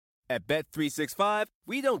At Bet365,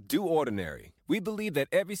 we don't do ordinary. We believe that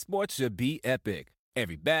every sport should be epic.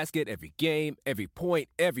 Every basket, every game, every point,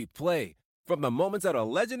 every play. From the moments that are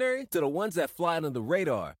legendary to the ones that fly under the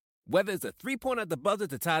radar. Whether it's a three-pointer at the buzzer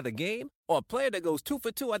to tie the game or a player that goes 2 for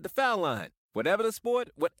 2 at the foul line. Whatever the sport,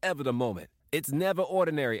 whatever the moment. It's never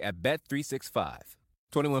ordinary at Bet365.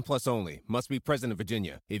 21 plus only. Must be present in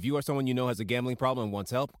Virginia. If you or someone you know has a gambling problem and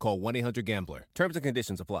wants help, call 1-800-GAMBLER. Terms and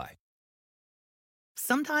conditions apply.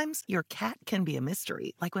 Sometimes your cat can be a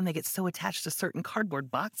mystery, like when they get so attached to certain cardboard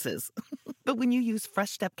boxes. But when you use Fresh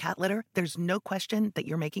Step cat litter, there's no question that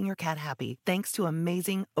you're making your cat happy, thanks to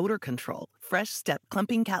amazing odor control. Fresh Step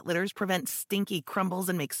clumping cat litters prevent stinky crumbles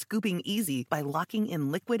and make scooping easy by locking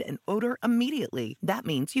in liquid and odor immediately. That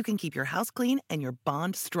means you can keep your house clean and your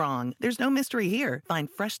bond strong. There's no mystery here. Find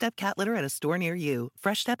Fresh Step cat litter at a store near you.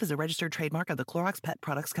 Fresh Step is a registered trademark of the Clorox Pet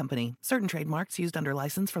Products Company. Certain trademarks used under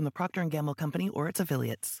license from the Procter & Gamble Company or its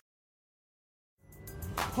affiliates.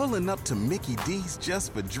 Pulling up to Mickey D's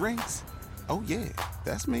just for drinks? Oh yeah,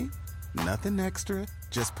 that's me. Nothing extra,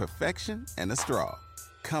 just perfection and a straw.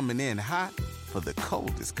 Coming in hot for the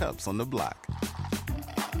coldest cups on the block.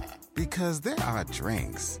 Because there are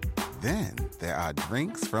drinks. Then there are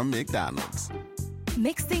drinks from McDonald's.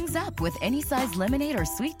 Mix things up with any size lemonade or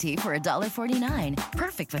sweet tea for $1.49.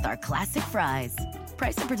 Perfect with our classic fries.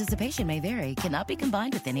 Price and participation may vary. Cannot be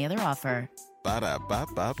combined with any other offer.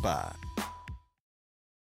 Ba-da-ba-ba-ba.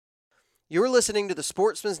 You're listening to the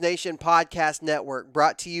Sportsman's Nation Podcast Network,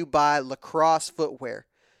 brought to you by Lacrosse Footwear.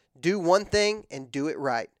 Do one thing and do it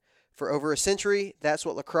right. For over a century, that's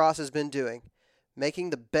what Lacrosse has been doing,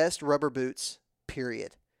 making the best rubber boots,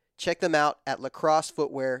 period. Check them out at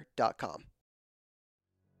lacrossefootwear.com.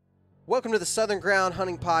 Welcome to the Southern Ground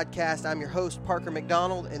Hunting Podcast. I'm your host, Parker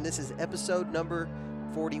McDonald, and this is episode number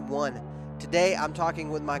 41. Today, I'm talking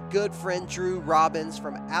with my good friend, Drew Robbins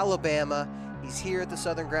from Alabama. He's here at the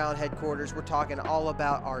Southern Ground headquarters. We're talking all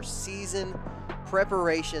about our season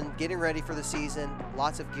preparation, getting ready for the season,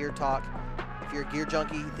 lots of gear talk. If you're a gear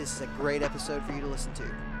junkie, this is a great episode for you to listen to.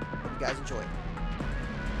 Hope you guys enjoy.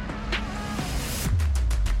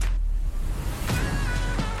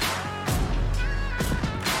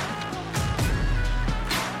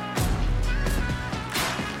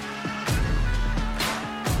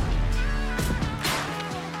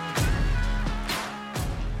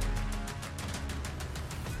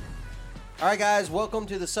 All right, guys, welcome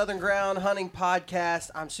to the Southern Ground Hunting Podcast.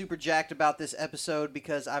 I'm super jacked about this episode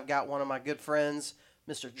because I've got one of my good friends,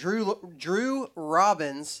 Mr. Drew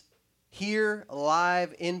Robbins, here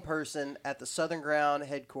live in person at the Southern Ground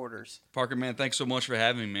headquarters. Parker, man, thanks so much for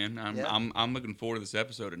having me, man. I'm looking forward to this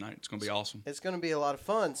episode tonight. It's going to be awesome. It's going to be a lot of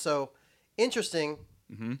fun. So, interesting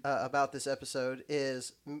about this episode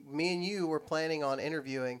is me and you were planning on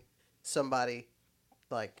interviewing somebody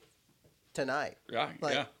like tonight.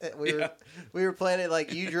 We were planning,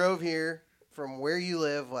 like, you drove here from where you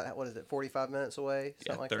live. What is it, 45 minutes away?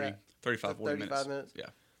 Something like 35 minutes. Yeah.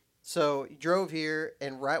 So you drove here,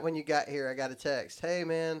 and right when you got here, I got a text. Hey,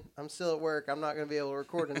 man, I'm still at work. I'm not going to be able to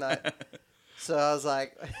record tonight. So I was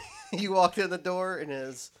like, you walked in the door, and it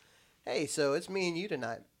was, hey, so it's me and you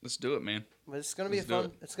tonight. Let's do it, man. But it's going to be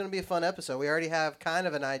It's going to be a fun episode. We already have kind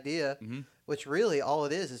of an idea, which really all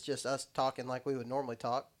it is just us talking like we would normally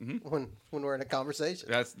talk when we're in a conversation.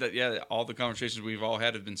 Yeah, all the conversations we've all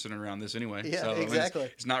had have been centered around this anyway. Yeah, so, exactly.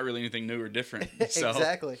 It's not really anything new or different. So.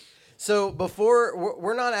 Exactly. So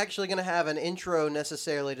we're not actually going to have an intro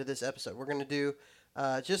necessarily to this episode. We're going to do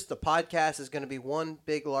just the podcast is going to be one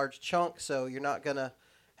big large chunk. So you're not going to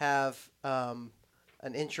have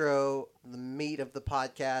an intro, the meat of the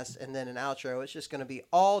podcast, and then an outro. It's just going to be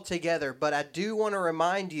all together. But I do want to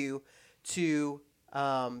remind you to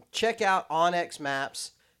check out onX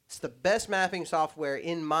Maps. It's the best mapping software,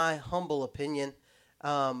 in my humble opinion,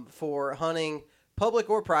 for hunting public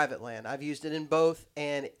or private land. I've used it in both,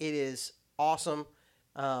 and it is awesome.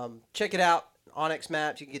 Check it out, onX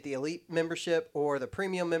Maps. You can get the Elite membership or the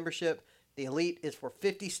Premium membership. The Elite is for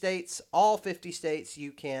 50 states. All 50 states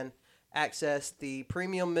you can access. The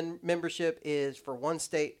Premium membership is for one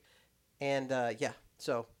state. And,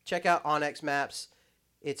 so check out onX Maps.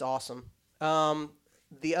 It's awesome.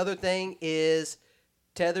 The other thing is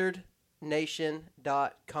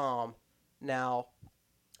tetherednation.com. Now,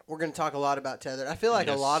 we're going to talk a lot about Tethered. I feel like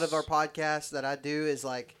a lot of our podcasts that I do is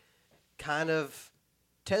like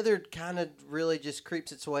Tethered kind of really just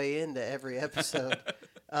creeps its way into every episode.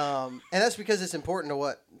 And that's because it's important to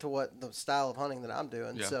what the style of hunting that I'm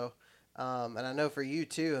doing. Yeah. So, and I know for you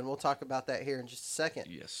too, and we'll talk about that here in just a second.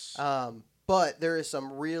 Yes. But there is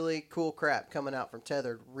some really cool crap coming out from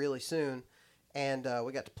Tethered really soon. And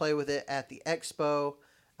we got to play with it at the expo.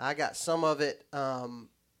 I got some of it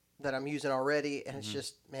that I'm using already, and it's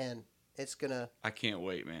just, man, it's gonna. I can't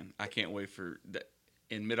wait, man. I can't wait for that.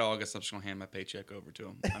 In mid-August, I'm just gonna hand my paycheck over to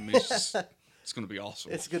them. I mean, it's gonna be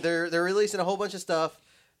awesome. It's good. They're releasing a whole bunch of stuff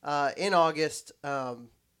in August.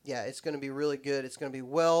 Yeah, it's gonna be really good. It's gonna be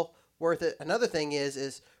well worth it. Another thing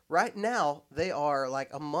is right now they are like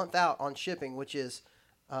a month out on shipping, which is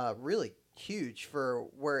really huge for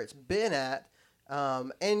where it's been at.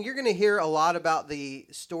 And you're going to hear a lot about the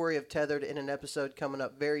story of Tethered in an episode coming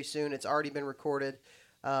up very soon. It's already been recorded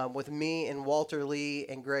with me and Walter Lee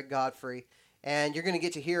and Greg Godfrey. And you're going to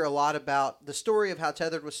get to hear a lot about the story of how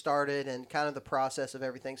Tethered was started and kind of the process of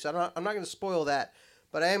everything. So I'm not going to spoil that,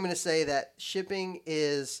 but I am going to say that shipping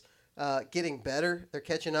is getting better. They're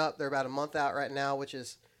catching up. They're about a month out right now, which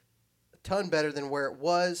is a ton better than where it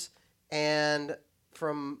was. And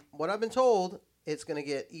from what I've been told, it's going to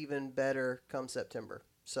get even better come September.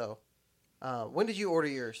 So, when did you order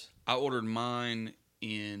yours? I ordered mine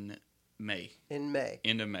in May. In May.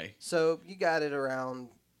 End of May. So, you got it around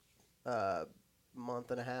month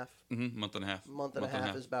and a half? Mm-hmm. Month and a half. Month and a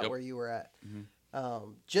half is about Yep. where you were at.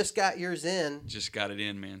 Mm-hmm. Just got yours in. Just got it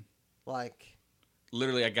in, man. Like.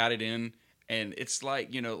 Literally, I got it in, and it's like,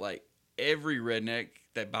 like every redneck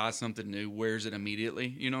that buys something new wears it immediately.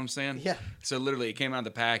 You know what I'm saying? Yeah. So literally, it came out of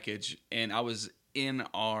the package, and I was in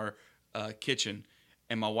our kitchen,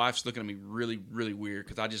 and my wife's looking at me really, really weird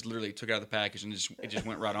because I just literally took it out of the package and it just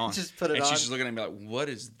went right on. Just put it and on. she's just looking at me like, "What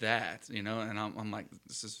is that?" And I'm like,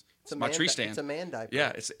 "This is my tree stand." It's a man diaper.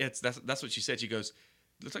 Yeah, that's what she said. She goes,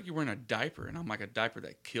 "Looks like you're wearing a diaper," and I'm like, "A diaper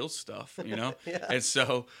that kills stuff," Yeah. And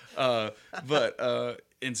so,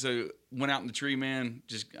 and so went out in the tree, man.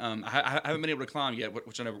 Just I haven't been able to climb yet,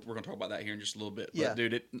 which I know we're gonna talk about that here in just a little bit. Yeah. But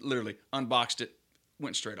dude, it literally unboxed it,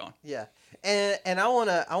 went straight on. Yeah, and I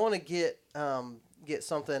wanna get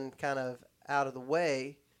something kind of out of the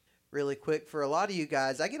way really quick for a lot of you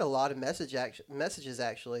guys. I get a lot of messages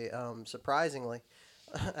actually. Surprisingly,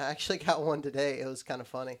 I actually got one today. It was kind of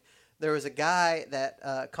funny. There was a guy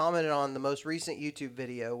that commented on the most recent YouTube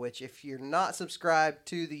video, which if you're not subscribed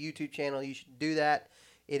to the YouTube channel, you should do that.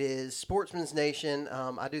 It is Sportsman's Nation.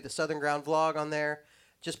 I do the Southern Ground vlog on there.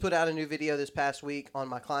 Just put out a new video this past week on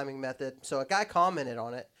my climbing method. So a guy commented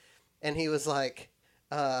on it, and he was like,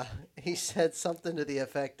 he said something to the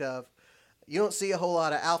effect of, "You don't see a whole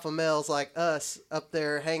lot of alpha males like us up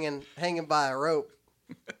there hanging by a rope."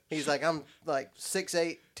 He's like, "I'm like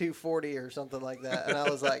 6'8", 240 or something like that." And I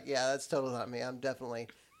was like, "Yeah, that's totally not me. I'm definitely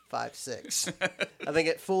 5'6". I think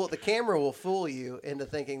the camera will fool you into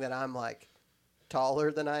thinking that I'm like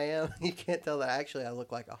taller than I am. You can't tell that actually I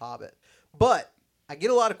look like a hobbit. But I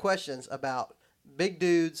get a lot of questions about big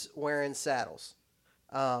dudes wearing saddles.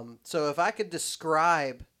 So if I could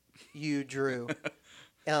describe you, Drew,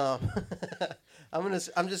 I'm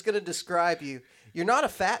just gonna describe you. You're not a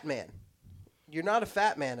fat man. You're not a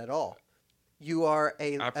fat man at all. You are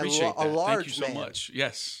a appreciate a that. large Thank you so man. much.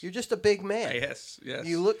 Yes. You're just a big man. Yes.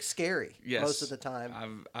 You look scary Yes. most of the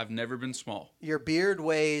time. I've never been small. Your beard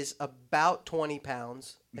weighs about 20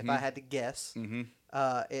 pounds, if I had to guess. Mm-hmm.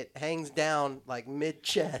 It hangs down like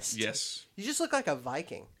mid-chest. Yes. You just look like a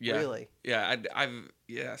Viking, Yeah. really. Yeah.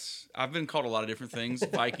 I've been called a lot of different things.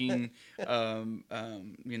 Viking, other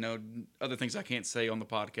things I can't say on the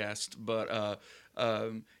podcast. But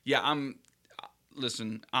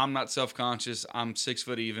listen, I'm not self-conscious. I'm 6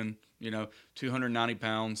 foot even, 290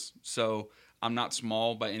 pounds. So I'm not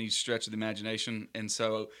small by any stretch of the imagination. And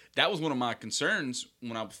so that was one of my concerns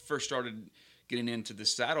when I first started getting into the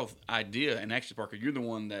saddle idea. And actually, Parker, you're the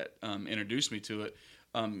one that introduced me to it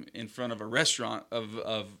in front of a restaurant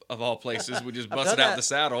of all places. We just busted out the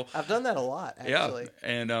saddle. I've done that a lot, actually.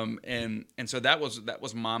 Yeah, and so that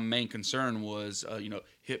was my main concern was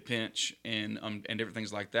hip pinch and different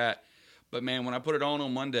things like that. But man, when I put it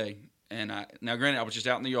on Monday, and now granted I was just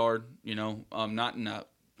out in the yard, not in a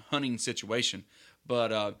hunting situation,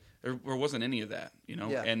 but there wasn't any of that,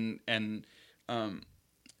 Yeah.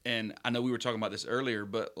 And I know we were talking about this earlier,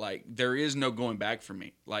 but like there is no going back for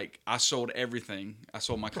me. Like I sold everything. I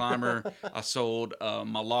sold my climber. I sold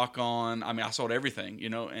my lock on. I mean, I sold everything,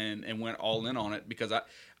 and went all in on it because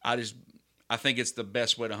I think it's the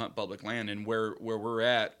best way to hunt public land, and where we're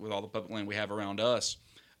at with all the public land we have around us.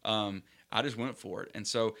 I just went for it. And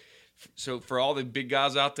so for all the big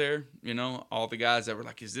guys out there, all the guys that were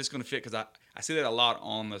like, is this going to fit? Because I see that a lot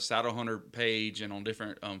on the Saddle Hunter page and on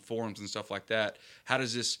different forums and stuff like that. How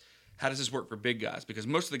does this work for big guys? Because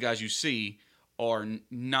most of the guys you see are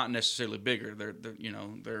not necessarily bigger.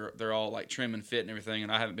 They're all like trim and fit and everything.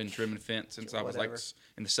 And I haven't been trim and fit since I was like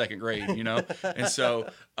in the second grade, And so,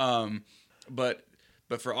 but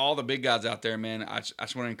But for all the big guys out there, man, I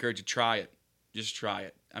just want to encourage you, try it. Just try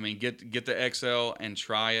it. I mean, get the XL and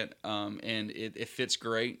try it, and it fits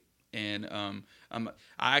great. And I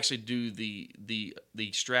actually do the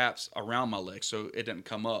straps around my legs so it doesn't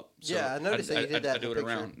come up. So I noticed that you did that. I do it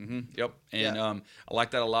around. Mm-hmm. Yep. And Yeah. I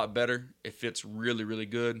like that a lot better. It fits really, really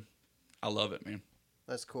good. I love it, man.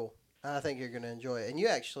 That's cool. I think you're going to enjoy it. And you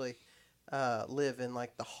actually live in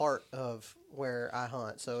like the heart of where I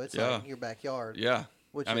hunt, so it's like your backyard. Yeah.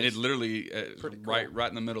 Which I mean, is it literally pretty cool. right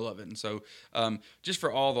in the middle of it. And so, just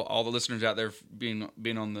for all the listeners out there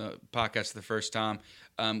being on the podcast for the first time,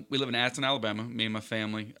 we live in Addison, Alabama. Me and my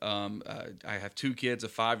family. I have 2 kids, a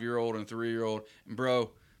 5-year-old and a 3-year-old. And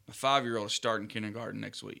bro, my 5-year-old is starting kindergarten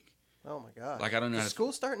next week. Oh my god! Like, I don't know. Is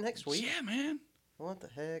school starting next week? Yeah, man. What the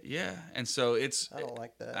heck? Yeah, and so I don't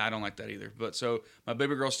like that. I don't like that either. But so my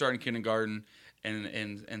baby girl's starting kindergarten,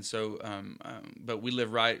 and so but we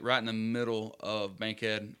live right in the middle of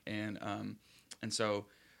Bankhead, and so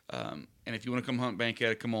and if you want to come hunt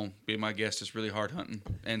Bankhead, come on, be my guest. It's really hard hunting,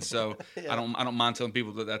 and so I don't mind telling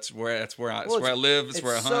people that that's where I live. It's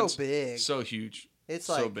where I hunt. It's so big, so huge. It's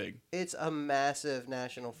so like big. It's a massive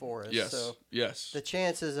national forest. Yes. So yes. the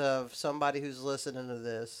chances of somebody who's listening to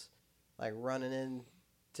this, like running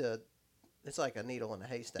into, it's like a needle in a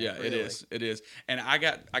haystack. Yeah, really. It is. And I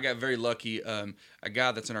got very lucky. A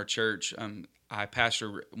guy that's in our church. I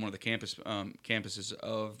pastor one of the campuses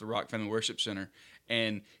of the Rock Family Worship Center,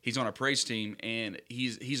 and he's on our praise team. And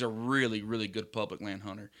he's a really, really good public land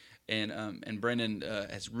hunter. And Brendan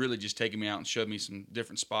has really just taken me out and showed me some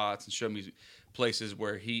different spots and showed me places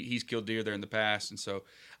where he's killed deer there in the past. And so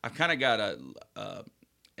I've kind of got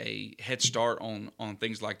a head start on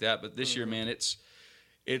things like that. But this year, man, it's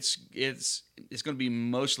going to be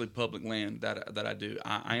mostly public land that I do.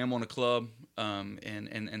 I am on a club,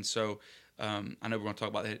 and so I know we're going to talk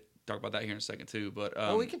about that here in a second too. But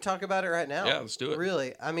well, we can talk about it right now. Yeah, let's do it.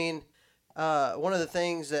 Really, I mean, one of the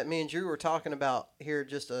things that me and Drew were talking about here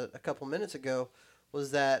just a couple minutes ago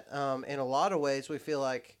was that in a lot of ways we feel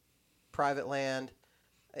like private land,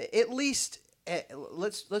 at least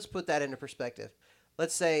let's put that into perspective.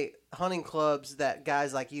 Let's say hunting clubs that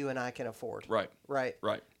guys like you and I can afford. Right.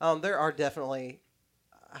 There are definitely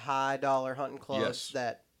high dollar hunting clubs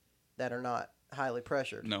Yes. that are not highly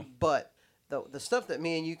pressured. No. But the stuff that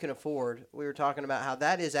me and you can afford, we were talking about how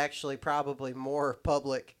that is actually probably more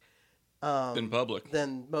public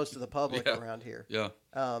than most of the public around here. Yeah.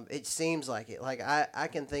 It seems like it. Like I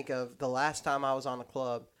can think of the last time I was on a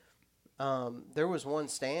club, there was one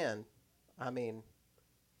stand. I mean,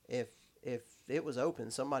 if it was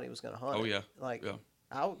open, somebody was going to hunt. Oh, it. yeah. Like, Yeah.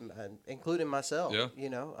 including myself. Yeah. You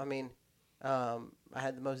know, I mean, I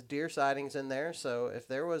had the most deer sightings in there. So if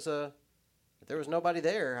there was nobody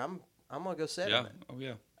there, I'm gonna go set Yeah. in it. Oh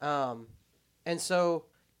yeah. And so,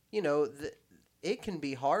 you know, it can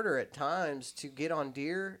be harder at times to get on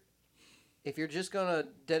deer if you're just gonna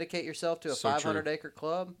dedicate yourself to a So 500-acre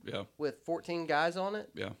club Yeah. with 14 guys on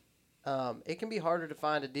it. Yeah. It can be harder to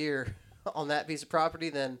find a deer on that piece of property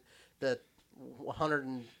than the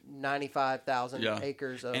 195,000 Yeah.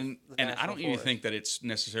 acres of And the I national don't even forest. think that it's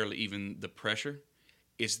necessarily even the pressure.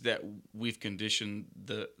 It's that we've conditioned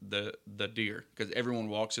the deer because everyone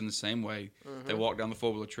walks in the same way. Mm-hmm. They walk down the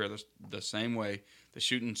 4-wheeler trail the same way. The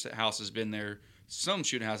shooting house has been there. Some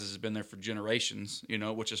shooting houses has been there for generations, you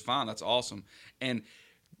know, which is fine. That's awesome. And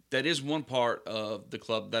that is one part of the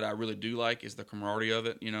club that I really do like is the camaraderie of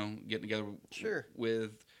it, you know, getting together Sure.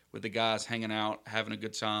 with the guys, hanging out, having a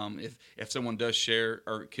good time. If someone does share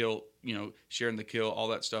or kill, you know, sharing the kill, all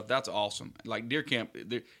that stuff, that's awesome. Like deer camp,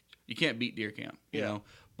 you can't beat deer camp, you know.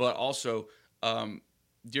 But also,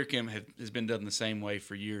 deer camp has been done the same way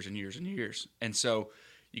for years and years and years. And so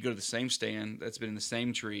you go to the same stand that's been in the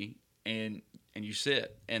same tree, and you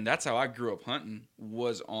sit. And that's how I grew up hunting,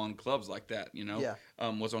 was on clubs like that, you know. Yeah.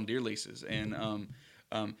 Was on deer leases. And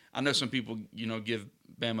I know some people, you know, give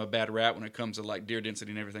Bama a bad rap when it comes to like deer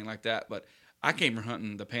density and everything like that, but I came from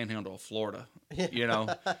hunting the panhandle of Florida, you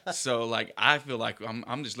know, so like I feel like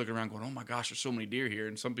I'm just looking around going, oh my gosh, there's so many deer here,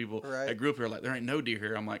 and some people that grew up here are like, there ain't no deer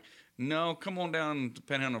here. I'm like, no, come on down to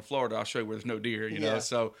panhandle of Florida, I'll show you where there's no deer, you know.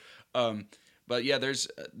 So, but yeah, there's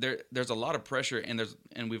a lot of pressure, and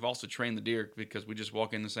we've also trained the deer because we just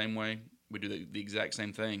walk in the same way, we do the exact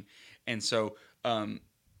same thing, and so I'm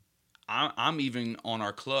even on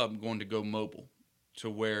our club going to go mobile. To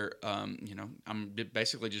where, you know, I'm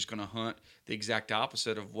basically just going to hunt the exact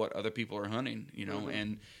opposite of what other people are hunting, you know,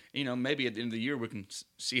 and, you know, maybe at the end of the year we can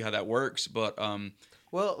see how that works. But,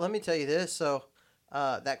 well, let me tell you this. So,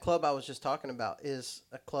 that club I was just talking about is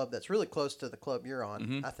a club that's really close to the club you're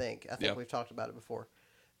on, I think. I think we've talked about it before.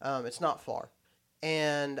 It's not far.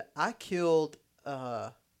 and I killed.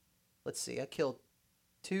 Let's see, I killed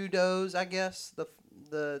 2 does. I guess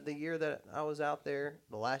the year that I was out there,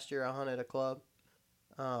 the last year I hunted a club.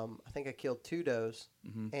 I think I killed 2 does,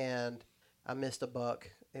 and I missed a buck.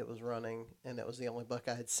 It was running, and it was the only buck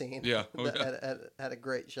I had seen. Yeah. that had a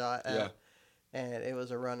great shot. Yeah. And it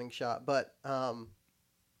was a running shot. But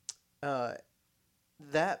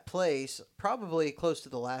that place, probably close to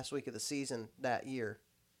the last week of the season that year,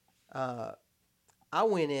 I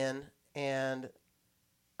went in, and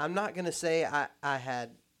I'm not going to say I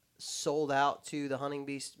had sold out to the hunting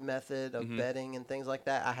beast method of bedding and things like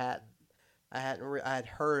that. I had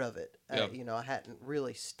heard of it. Yeah. I hadn't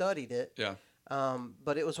really studied it. Yeah.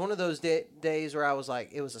 But it was one of those days where I was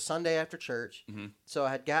like, it was a Sunday after church. So I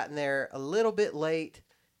had gotten there a little bit late.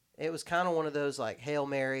 It was kind of one of those like Hail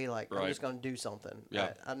Mary, like I'm just going to do something.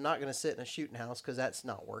 Yeah. I'm not going to sit in a shooting house because that's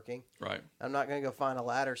not working. Right. I'm not going to go find a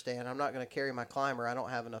ladder stand. I'm not going to carry my climber. I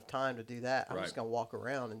don't have enough time to do that. I'm just going to walk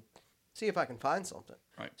around and see if I can find something.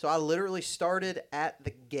 Right. So I literally started at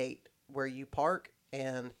the gate where you park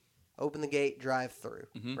and open the gate, drive through.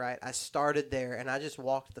 Right. I started there and I just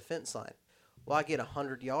walked the fence line. Well, I get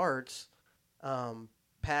 100 yards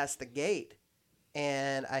past the gate,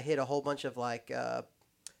 and I hit a whole bunch of like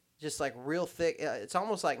just like real thick. It's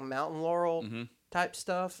almost like mountain laurel type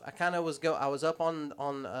stuff. I was up on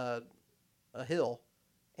a hill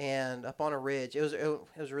and up on a ridge. It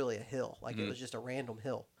was really a hill, like it was just a random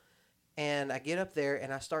hill. And I get up there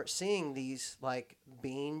and I start seeing these like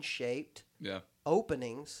bean shaped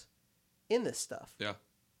openings in this stuff. Yeah.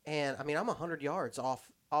 And I mean, I'm 100 yards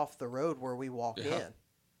off the road where we walk in,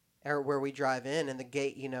 or where we drive in, and the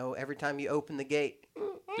gate. Every time you open the gate,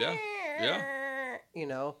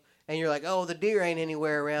 and you're like, oh, the deer ain't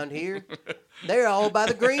anywhere around here. They're all by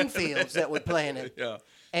the green fields that we planted. Yeah.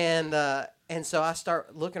 And so I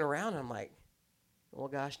start looking around, and I'm like, well,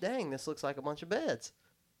 gosh dang, this looks like a bunch of beds.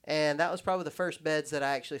 And that was probably the first beds that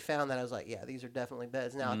I actually found that I was like, yeah, these are definitely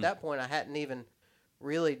beds. Now, at that point, I hadn't even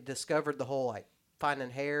really discovered the whole, like, finding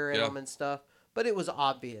hair in them and stuff. But it was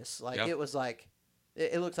obvious. Like, it was like,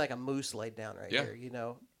 it looks like a moose laid down right here,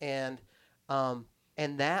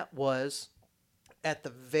 And that was at the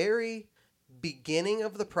very beginning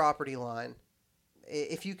of the property line.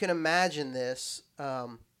 If you can imagine this,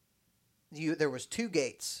 there was 2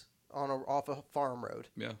 gates off a farm road.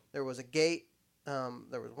 Yeah. There was a gate.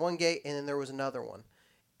 There was one gate, and then there was another one.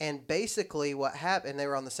 And basically what happened, they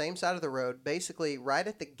were on the same side of the road. Basically, right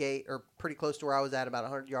at the gate, or pretty close to where I was at, about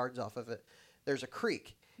 100 yards off of it, there's a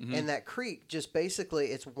creek. And that creek just basically,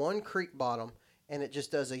 it's one creek bottom, and it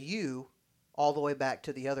just does a U all the way back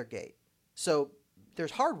to the other gate. So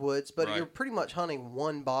there's hardwoods, but you're pretty much hunting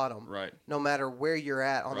one bottom. Right. No matter where you're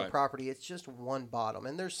at on the property, it's just one bottom.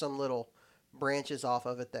 And there's some little branches off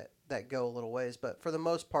of it that go a little ways. But for the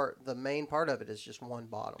most part, the main part of it is just one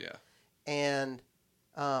bottom. Yeah. And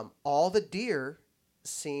all the deer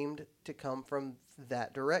seemed to come from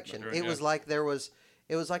that direction. It was like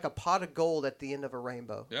it was like a pot of gold at the end of a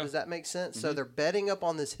rainbow. Yeah. Does that make sense? So they're bedding up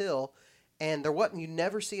on this hill, and you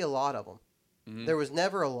never see a lot of them. There was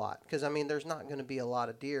never a lot, because, I mean, there's not going to be a lot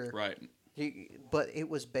of deer. Right. But it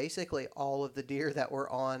was basically all of the deer that were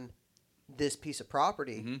on this piece of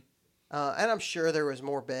property. And I'm sure there was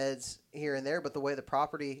more beds here and there, but the way the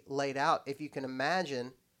property laid out, if you can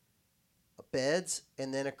imagine beds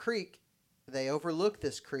and then a creek, they overlook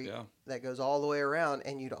this creek that goes all the way around,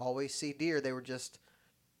 and you'd always see deer. They were just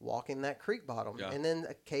walking that creek bottom. Yeah. And then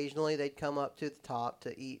occasionally they'd come up to the top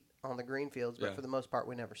to eat on the green fields, but for the most part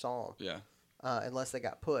we never saw them. Yeah. Unless they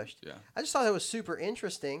got pushed. Yeah. I just thought that was super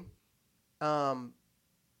interesting. And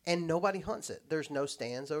nobody hunts it. There's no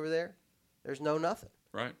stands over there. There's no nothing.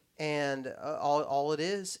 Right. And all it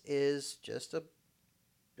is just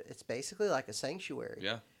it's basically like a sanctuary.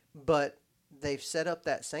 Yeah. But they've set up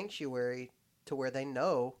that sanctuary to where they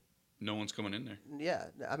know no one's coming in there. Yeah.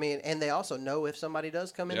 I mean, and they also know if somebody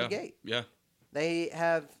does come in the gate. Yeah. They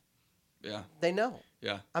have. Yeah. They know.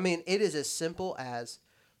 Yeah. I mean, it is as simple as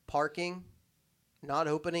parking, not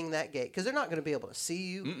opening that gate, because they're not going to be able to see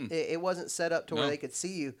you. It wasn't set up to where they could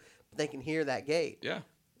see you, but they can hear that gate. Yeah.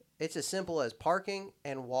 It's as simple as parking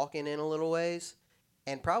and walking in a little ways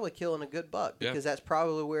and probably killing a good buck, because that's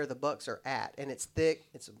probably where the bucks are at. And it's thick.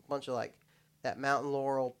 It's a bunch of like that mountain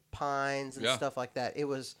laurel pines and stuff like that. It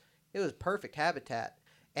was perfect habitat.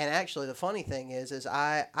 And actually the funny thing is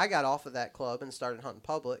I got off of that club and started hunting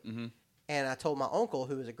public. And I told my uncle,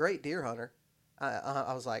 who is a great deer hunter,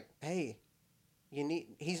 I was like, hey,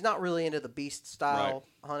 he's not really into the beast style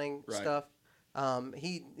hunting stuff.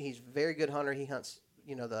 He's a very good hunter. He hunts,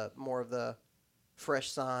 the more of the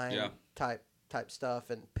fresh sign type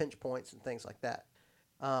stuff and pinch points and things like that.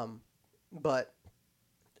 But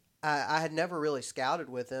I had never really scouted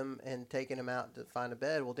with him and taken him out to find a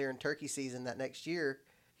bed. Well, during turkey season that next year,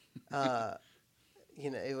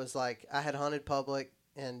 it was like I had hunted public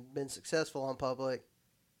and been successful on public,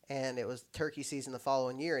 and it was turkey season the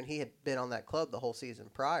following year, and he had been on that club the whole season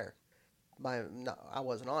prior. I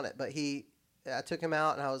wasn't on it, but I took him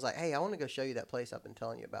out, and I was like, hey, I want to go show you that place I've been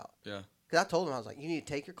telling you about. Yeah. Because I told him, I was like, you need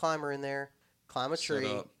to take your climber in there, climb a tree,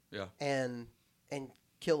 Set up. Yeah. and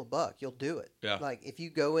kill a buck. You'll do it. Yeah. Like, if you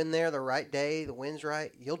go in there the right day, the wind's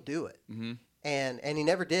right, you'll do it. Mm-hmm. And he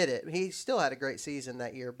never did it. He still had a great season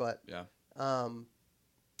that year, but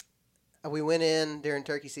we went in during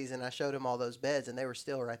turkey season. I showed him all those beds, and they were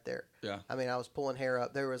still right there. Yeah. I mean, I was pulling hair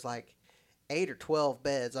up. There was like 8 or 12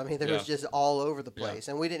 beds. I mean, there was just all over the place,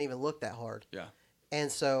 and we didn't even look that hard. Yeah.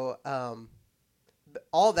 And so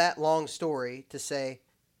all that long story to say,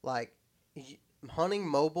 like, hunting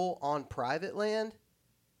mobile on private land,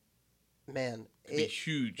 man, It'd be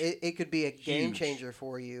huge. It could be a game changer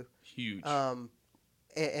for you. Huge.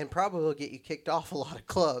 And probably will get you kicked off a lot of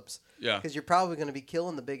clubs. Yeah. Because you're probably going to be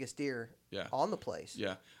killing the biggest deer on the place.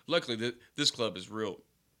 Yeah. Luckily, this club is real.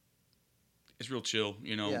 It's real chill,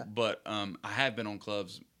 Yeah. But I have been on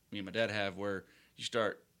clubs, me and my dad have, where you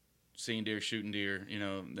start seeing deer, shooting deer,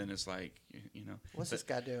 then it's like, What's this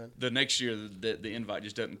guy doing? The next year, the invite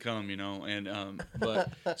just doesn't come, and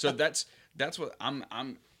but so that's what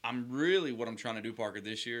I'm really what I'm trying to do, Parker,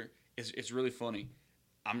 this year. It's really funny.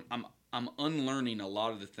 I'm unlearning a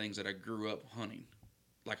lot of the things that I grew up hunting.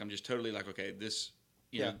 Like, I'm just totally like, okay, this,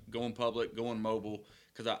 going public, going mobile,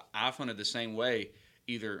 because I've hunted the same way,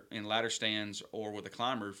 either in ladder stands or with a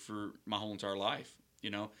climber for my whole entire life,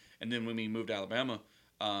 And then when we moved to Alabama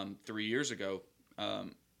 3 years ago,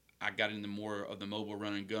 I got into more of the mobile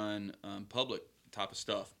run and gun public type of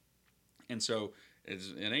stuff. And so it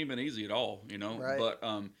ain't been easy at all, Right. But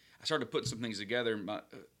I started putting some things together.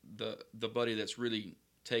 The buddy that's really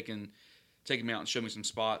taken me out and showed me some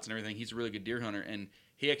spots and everything, he's a really good deer hunter. And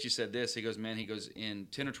he actually said this. He goes, man, in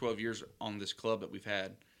 10 or 12 years on this club that we've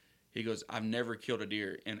had, he goes, I've never killed a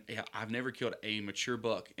deer, and I've never killed a mature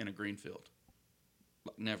buck in a green field.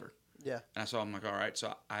 Never. Yeah. And so I'm like, all right.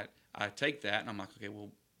 So I take that, and I'm like, okay,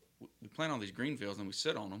 well, we plant all these green fields, and we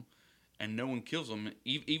sit on them, and no one kills them.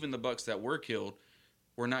 Even the bucks that were killed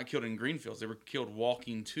were not killed in green fields. They were killed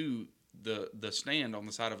walking to the stand on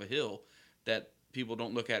the side of a hill that people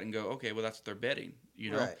don't look at and go, okay, well, that's what they're betting,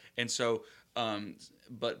 Right. And so,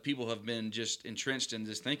 but people have been just entrenched in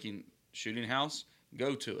this thinking, shooting house,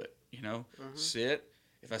 go to it, sit.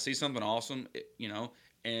 If I see something awesome,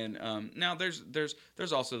 and now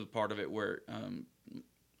there's also the part of it where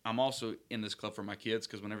I'm also in this club for my kids,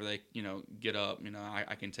 because whenever they get up,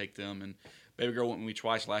 I can take them. And baby girl went with me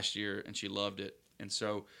twice last year, and she loved it. And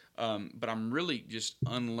so, but I'm really just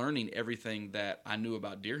unlearning everything that I knew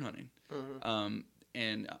about deer hunting. Mm-hmm.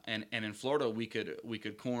 And in Florida we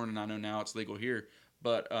could corn, and I know now it's legal here,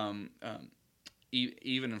 but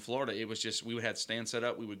even in Florida, it was just, we would have stand set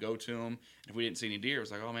up, we would go to them, and if we didn't see any deer, it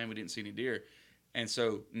was like, oh man, we didn't see any deer. And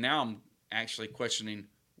so now I'm actually questioning,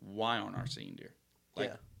 why aren't I seeing deer?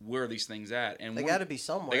 Like, where are these things at? And they got to be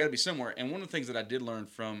somewhere. They got to be somewhere. And one of the things that I did learn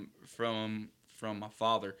from my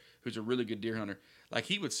father, who's a really good deer hunter, like,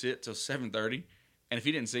 he would sit till 7:30, and if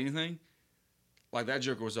he didn't see anything, like, that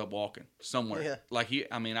joker was up walking somewhere. Yeah. Like,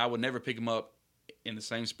 I would never pick him up in the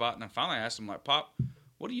same spot. And I finally asked him, like, Pop,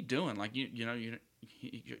 what are you doing? Like, you're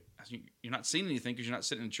not seeing anything because you're not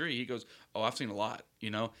sitting in a tree. He goes, oh, I've seen a lot.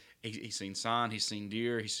 He's seen sign, he's seen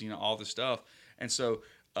deer, he's seen all this stuff. And so,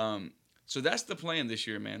 so that's the plan this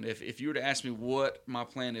year, man. If you were to ask me what my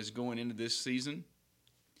plan is going into this season,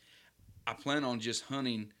 I plan on just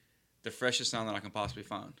hunting the freshest sign that I can possibly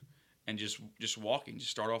find, and just walking.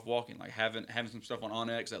 Just start off walking, like having some stuff on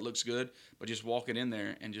Onyx that looks good, but just walking in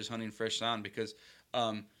there and just hunting fresh sign, because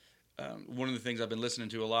one of the things I've been listening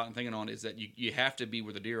to a lot and thinking on is that you have to be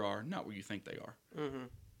where the deer are, not where you think they are, Mm-hmm.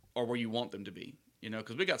 or where you want them to be.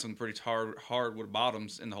 Because we got some pretty hardwood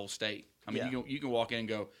bottoms in the whole state. I mean, you can walk in and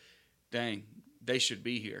go, dang, they should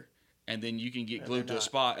be here. And then you can get glued to a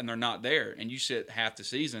spot and they're not there. And you sit half the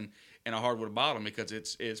season in a hardwood bottom because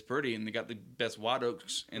it's pretty and they got the best white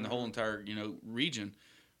oaks in the whole entire, region.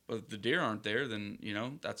 But if the deer aren't there, then,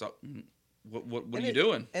 that's all. What are you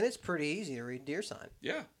doing? And it's pretty easy to read deer sign.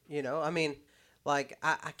 Yeah. I mean, like,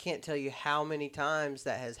 I can't tell you how many times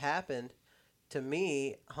that has happened to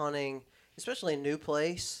me hunting, especially a new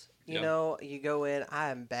place. You go in. I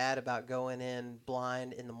am bad about going in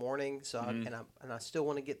blind in the morning, so I still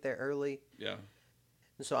want to get there early. Yeah.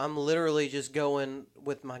 And so I'm literally just going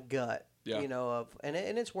with my gut. Yeah. And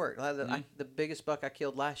it's worked. The biggest buck I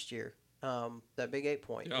killed last year, that big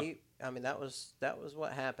 8-point. Yeah. That was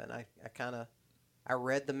what happened. I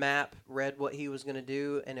read the map, read what he was going to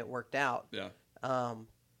do, and it worked out. Yeah.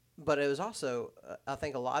 But it was also, I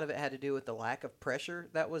think a lot of it had to do with the lack of pressure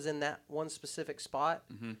that was in that one specific spot.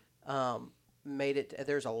 Mm-hmm. Made it.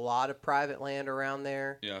 There's a lot of private land around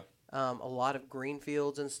there. Yeah. A lot of green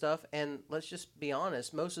fields and stuff. And let's just be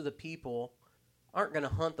honest, most of the people aren't going to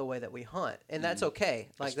hunt the way that we hunt, and that's okay.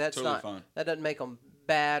 Like that's totally not fine. That doesn't make them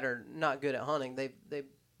bad or not good at hunting. They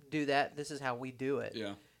do that. This is how we do it.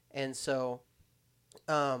 Yeah. And so,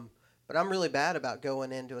 but I'm really bad about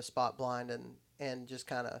going into a spot blind and just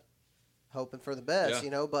kind of hoping for the best,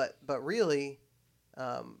 Yeah. But really,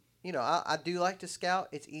 I do like to scout.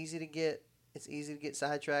 It's easy to get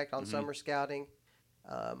sidetracked on summer scouting.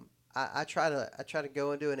 I try to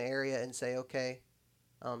go into an area and say, okay,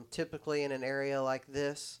 typically in an area like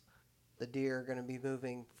this, the deer are going to be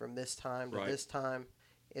moving from this time to Right. this time.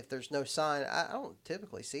 If there's no sign, I don't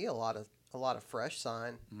typically see a lot of fresh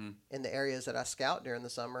sign in the areas that I scout during the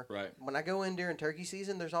summer. Right. When I go in during turkey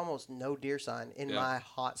season, there's almost no deer sign in Yeah. my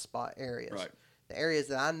hot spot areas. Right. The areas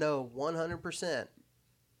that I know 100%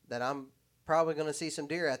 that I'm probably going to see some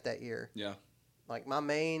deer at that year. Yeah. Like my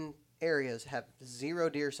main areas have 0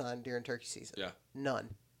 deer sign during turkey season. Yeah.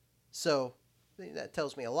 None. So that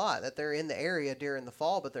tells me a lot that they're in the area during the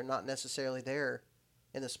fall, but they're not necessarily there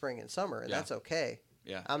in the spring and summer, and Yeah. that's okay.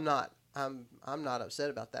 Yeah. I'm not upset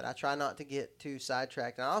about that. I try not to get too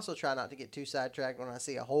sidetracked, and I also try not to get too sidetracked when I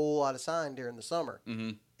see a whole lot of sign during the summer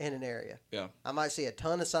Mm-hmm. in an area. Yeah. I might see a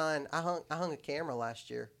ton of sign. I hung a camera last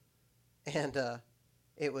year, and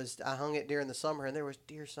I hung it during the summer, and there was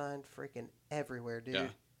deer sign freaking everywhere, dude. Yeah.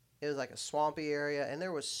 It was like a swampy area, and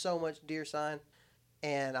there was so much deer sign.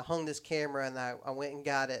 And I hung this camera, and I went and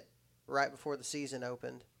got it right before the season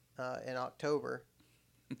opened in October.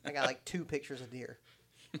 I got like 2 pictures of deer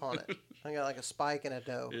on it. I got like a spike and a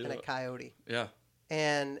doe and a coyote. Yeah.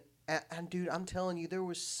 And dude, I'm telling you,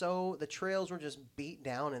 the trails were just beat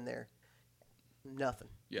down in there. Nothing.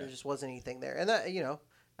 Yeah. There just wasn't anything there. And that,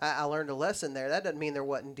 I learned a lesson there. That doesn't mean there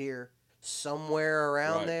wasn't deer somewhere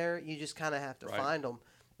around Right. there. You just kind of have to Right. find them.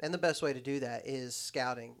 And the best way to do that is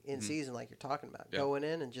scouting in season, like you're talking about. Yeah. Going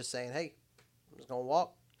in and just saying, hey, I'm just going to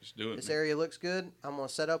walk. Just do it. This man. area looks good. I'm going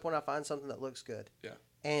to set up when I find something that looks good. Yeah.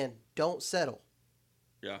 And don't settle.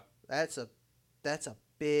 Yeah. That's a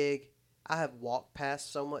big. I have walked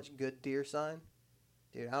past so much good deer sign,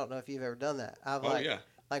 dude. I don't know if you've ever done that. I've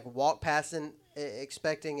like walked past and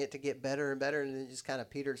expecting it to get better and better, and it just kind of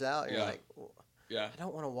peters out. And Yeah. You're like, well, Yeah. I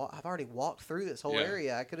don't want to walk. I've already walked through this whole Yeah.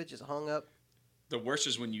 area. I could have just hung up. The worst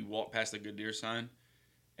is when you walk past the good deer sign,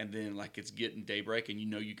 and then like it's getting daybreak, and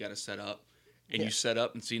you got to set up, and Yeah. you set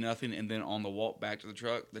up and see nothing, and then on the walk back to the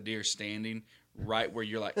truck, the deer's standing right where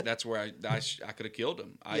you're like, that's where I could have killed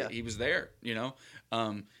him. Yeah. He was there,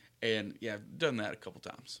 and yeah, I've done that a couple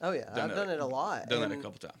times. Oh yeah, I've done it a lot. Done that a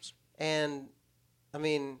couple times. And I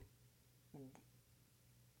mean,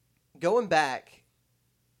 going back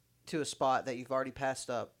to a spot that you've already passed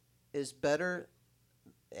up is better.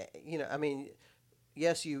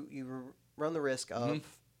 Yes, you run the risk of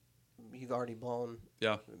you've already blown,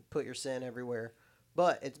 Yeah. put your scent everywhere,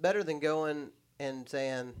 but it's better than going and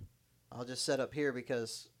saying, "I'll just set up here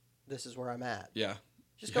because this is where I'm at." Yeah.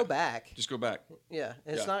 Just go back. Just go back. Yeah,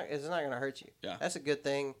 it's Yeah. not going to hurt you. Yeah. That's a good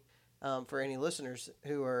thing for any listeners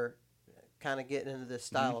who are kind of getting into this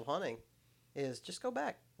style of hunting. Is just go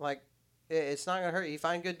back. Like it's not going to hurt you. You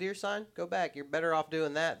find good deer sign, go back. You're better off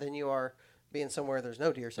doing that than you are being somewhere there's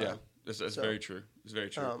no deer sign. Yeah. That's So, very true. It's very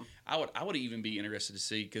true. I would even be interested to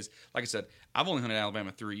see because, like I said, I've only hunted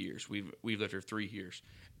Alabama 3 years. We've lived here 3 years,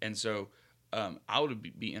 and so I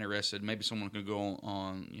would be interested. Maybe someone could go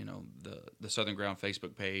on the Southern Ground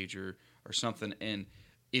Facebook page or something. And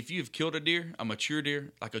if you've killed a deer, a mature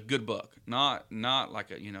deer, like a good buck, not like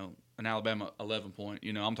an Alabama 11 point.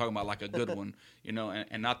 I'm talking about like a good one.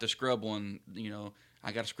 And not the scrub one.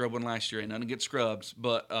 I got a scrub one last year. Ain't nothing against scrubs,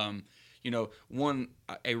 but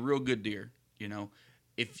a real good deer.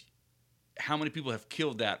 How many people have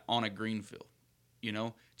killed that on a green field?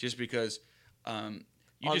 Just because you On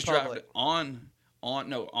just drive public. on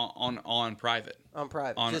private. On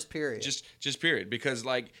private, just period. Just period. Because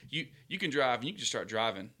like you can drive and you can just start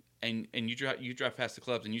driving and you drive past the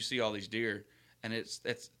clubs and you see all these deer and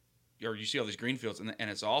or you see all these green fields and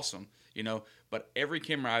it's awesome, But every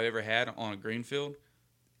camera I've ever had on a green field,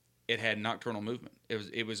 it had nocturnal movement.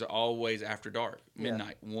 It was always after dark,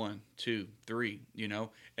 midnight, 1, 2, 3,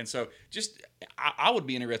 And so I would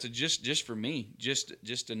be interested just for me,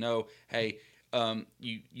 just to know, hey,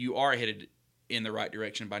 you are headed in the right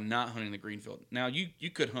direction by not hunting the greenfield. Now you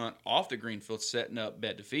could hunt off the greenfield, setting up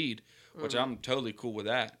bed to feed, which I'm totally cool with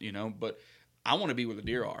that, but I want to be where the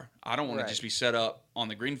deer are. I don't want to just be set up on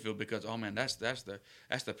the greenfield because, oh man, that's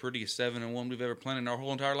the prettiest 7-1 we've ever planted in our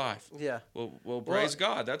whole entire life. Yeah. Well, praise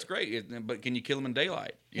God, that's great. But can you kill them in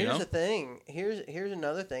daylight? Here's the thing. Here's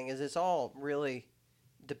another thing is it's all really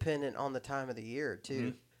dependent on the time of the year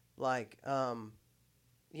too. Like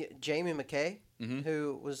Jamie McKay,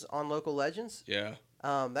 who was on Local Legends. Yeah.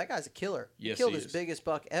 That guy's a killer. Yes, he killed he his is. biggest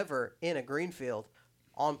buck ever in a greenfield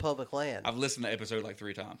on public land. I've listened to the episode like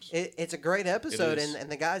 3 times. It's a great episode, It is.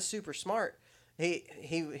 and the guy's super smart.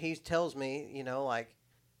 He tells me,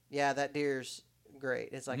 yeah, that deer's great.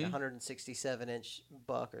 It's like a 167-inch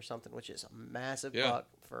buck or something, which is a massive buck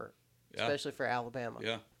especially for Alabama.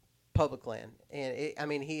 Yeah. Public land.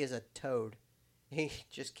 And he is a toad. He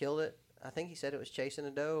just killed it. I think he said it was chasing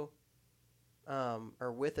a doe,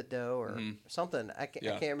 or with a doe or something. I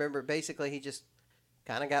can't remember. Basically, he just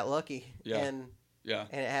kind of got lucky. And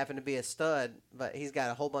it happened to be a stud, but he's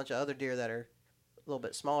got a whole bunch of other deer that are a little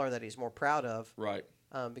bit smaller that he's more proud of. Right.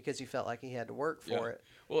 Because he felt like he had to work for it.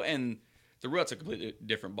 Well, and the rut's a completely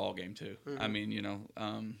different ball game too. I mean,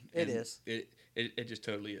 it is. It just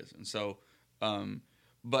totally is. And so,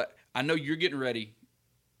 but I know you're getting ready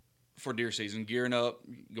for deer season, gearing up,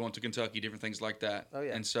 going to Kentucky, different things like that. Oh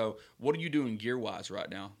yeah. And so, what are you doing gear wise right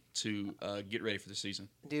now to get ready for the season?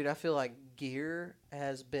 Dude, I feel like gear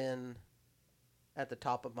has been at the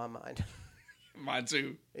top of my mind. Mine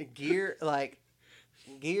too. Gear,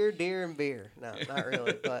 deer, and beer. No, not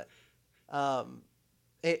really. But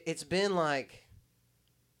it's been like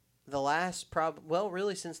the last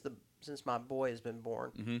really since my boy has been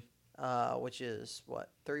born, which is what,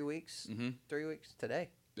 3 weeks? 3 weeks today.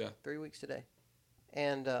 Yeah, 3 weeks today.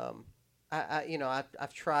 And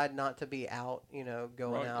I've tried not to be out,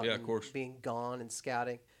 going out yeah, and of course. being gone and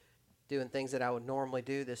scouting, doing things that I would normally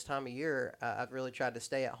do this time of year. I've really tried to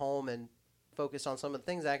stay at home and focus on some of the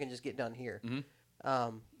things that I can just get done here.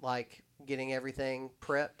 Like getting everything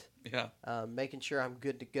prepped. Yeah. Making sure I'm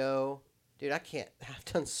good to go. Dude, I've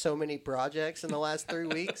done so many projects in the last 3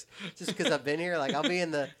 weeks just because I've been here. Like I'll be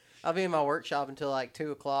in my workshop until like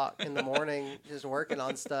 2:00 in the morning, just working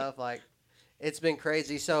on stuff. Like it's been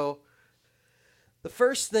crazy. So the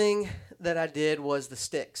first thing that I did was the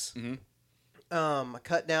sticks. I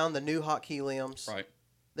cut down the new hawk heliums. Right.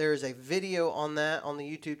 There's a video on that on the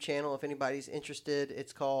YouTube channel if anybody's interested.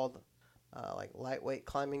 It's called lightweight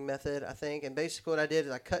climbing method, I think. And basically what I did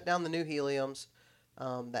is I cut down the new heliums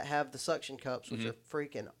that have the suction cups, which are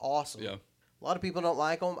freaking awesome. Yeah. A lot of people don't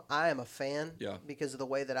like them. I am a fan because of the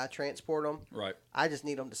way that I transport them. Right. I just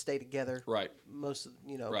need them to stay together. Right. Most of,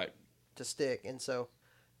 Right. to stick. And so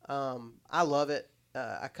I love it.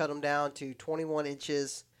 I cut them down to 21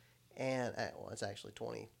 inches and, it's actually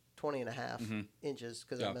 20 and a half inches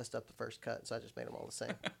because I messed up the first cut. So I just made them all the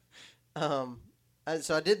same.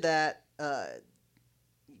 So I did that.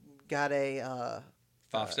 Got a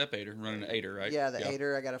 5-step aider, running an aider, right? Yeah, the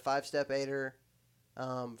aider. I got a 5-step aider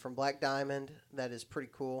from Black Diamond. That is pretty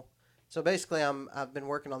cool. So basically, I've been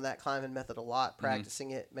working on that climbing method a lot,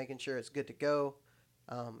 practicing it, making sure it's good to go.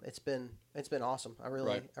 It's been awesome. I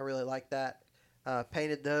really like that.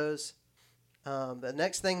 Painted those. The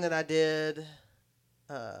next thing that I did,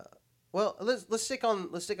 let's stick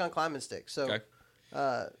on climbing sticks. So,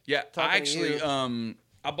 I actually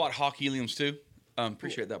I bought hawk heliums too.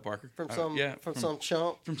 Appreciate that, Parker. From some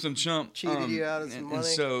chump. From some chump. Cheated you out of some money. And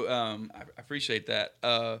so I appreciate that.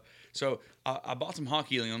 So I bought some hawk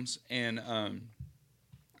heliums, and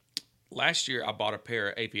last year I bought a pair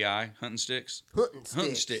of API hunting sticks.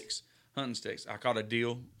 Hunting sticks. I caught a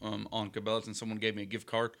deal on Cabela's, and someone gave me a gift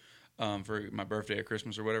card for my birthday or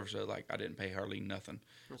Christmas or whatever. So I didn't pay hardly nothing.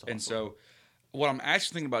 That's awesome. And so what I'm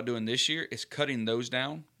actually thinking about doing this year is cutting those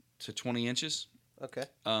down to 20 inches. Okay.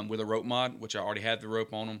 With a rope mod, which I already had the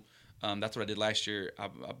rope on them. That's what I did last year. I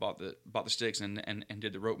bought the sticks and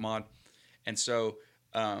did the rope mod, and so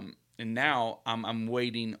and now I'm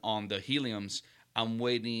waiting on the heliums. I'm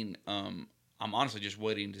waiting. I'm honestly just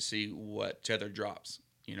waiting to see what tether drops.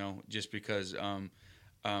 Just because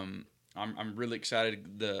I'm really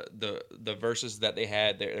excited. The Versus that they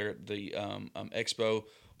had there, the Expo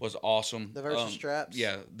was awesome. The Versus straps.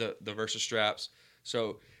 Yeah, the Versus straps.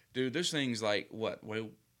 So. Dude, those things weigh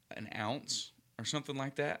an ounce or something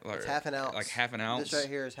like that? It's half an ounce. Like half an ounce? This right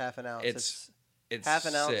here is half an ounce. It's half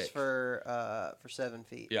an ounce sick. for 7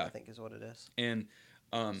 feet, yeah. I think is what it is. And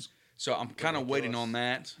so I'm kind of waiting on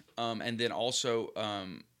that. And then also I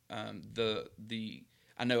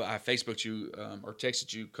know I Facebooked you or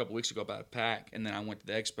texted you a couple weeks ago about a pack, and then I went to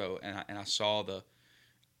the expo and I saw the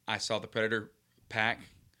Predator pack.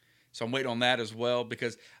 So I'm waiting on that as well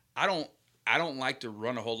because I don't like to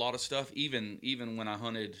run a whole lot of stuff. Even when I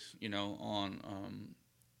hunted, on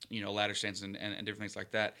ladder stands and different things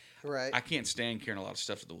like that. Right. I can't stand carrying a lot of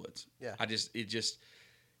stuff to the woods. Yeah. I just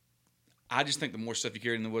think the more stuff you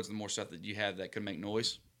carry in the woods, the more stuff that you have that could make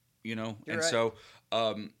noise. You're and right. so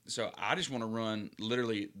I just want to run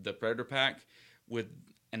literally the Predator pack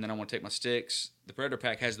and then I want to take my sticks. The Predator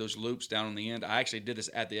pack has those loops down on the end. I actually did this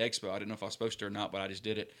at the expo. I didn't know if I was supposed to or not, but I just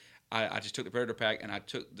did it. I just took the Predator pack and I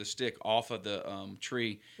took the stick off of the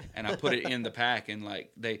tree and I put it in the pack. And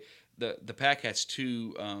like the pack has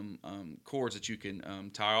two cords that you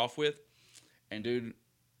can tie off with. And dude,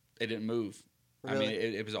 it didn't move. Really? I mean,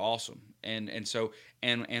 it was awesome. And so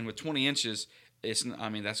with 20 inches,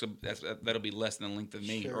 that'll be less than the length of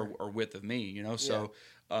me Sure. or width of me. So.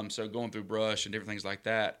 So going through brush and different things like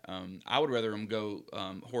that, I would rather them go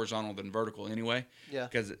horizontal than vertical anyway. Yeah.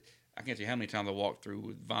 Because I can't tell you how many times I walked through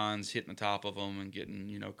with vines hitting the top of them and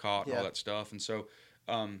getting caught and all that stuff. And so,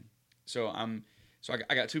 I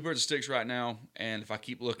got 2 pairs of sticks right now, and if I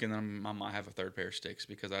keep looking, I might have a 3rd pair of sticks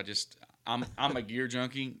because I'm a gear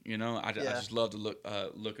junkie. I just love to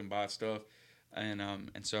look and buy stuff.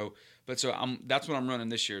 That's what I'm running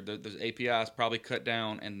this year. Those APIs probably cut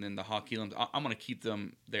down, and then the Hockeylims, I'm going to keep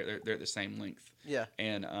them. They're at the same length. Yeah.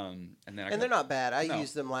 And they're not bad. I No.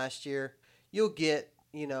 used them last year. You'll get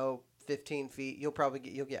 15 feet.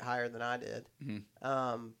 You'll get higher than I did.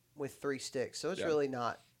 Mm-hmm. With 3 sticks. So it's really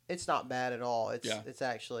not. It's not bad at all. It's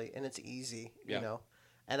actually, and it's easy.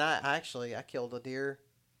 And I killed a deer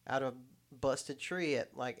out of a busted tree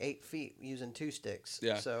at like 8 feet using 2 sticks.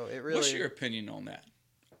 Yeah. So it really. What's your opinion on that?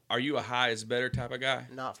 Are you a high is better type of guy?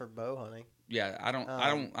 Not for bow hunting. Yeah, I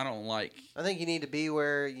don't like. I think you need to be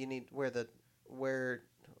where you need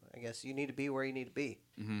I guess you need to be where you need to be,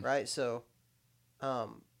 right? So,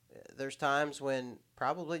 there's times when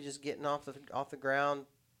probably just getting off the ground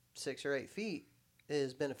 6 or 8 feet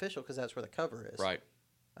is beneficial because that's where the cover is, Right.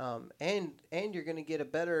 And you're going to get a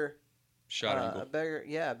better Shot angle. a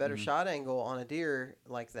better shot angle on a deer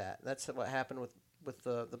like that. That's what happened with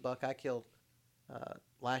the buck I killed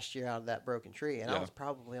last year out of that broken tree, and I was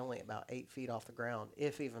probably only about 8 feet off the ground,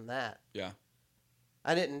 if even that. Yeah.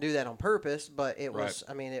 I didn't do that on purpose, but it Right. was.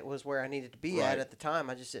 I mean, it was where I needed to be Right. at the time.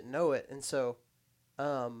 I just didn't know it, and so,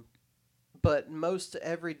 but most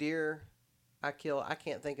every deer I kill, I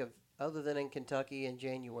can't think of other than in Kentucky in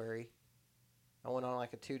January. I went on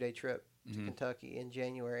like a 2-day trip to Kentucky in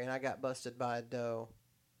January, and I got busted by a doe.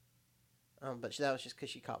 But that was just because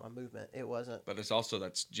she caught my movement. It wasn't. But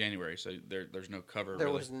that's January, so there's no cover. There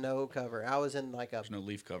really. was no cover. I was in like a There's no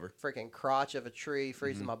leaf cover. freaking crotch of a tree,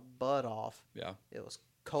 freezing my butt off. Yeah. It was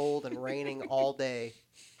cold and raining all day,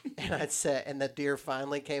 and I'd sat, and the deer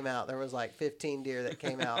finally came out. There was like 15 deer that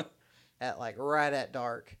came out at like right at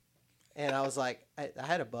dark, and I was like, I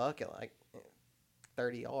had a buck at like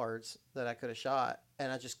 30 yards that I could have shot,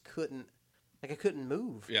 and I just couldn't, I couldn't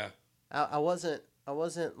move. Yeah. I wasn't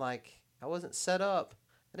set up.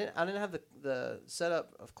 I didn't have the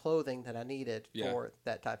setup of clothing that I needed for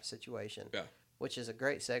that type of situation. Yeah. Which is a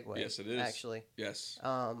great segue. Yes, it is. Actually. Yes.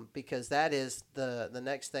 Because that is the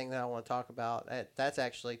next thing that I want to talk about. That's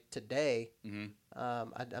actually today.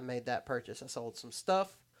 I made that purchase. I sold some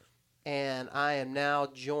stuff, and I am now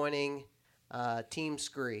joining Team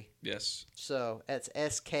Scree. Yes. So it's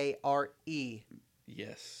SKRE.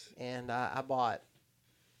 Yes. And I bought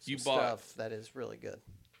some stuff that is really good.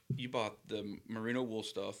 You bought the merino wool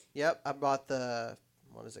stuff. Yep, I bought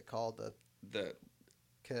what is it called? The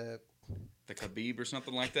Khabib or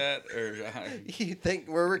something like that? Or you think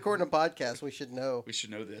we're recording a podcast? We should know. We should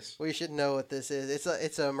know this. We should know what this is.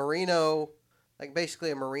 It's a merino, like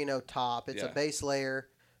basically a merino top. It's a base layer,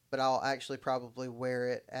 but I'll actually probably wear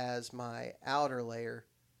it as my outer layer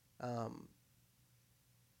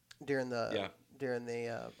during the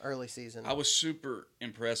early season. I was super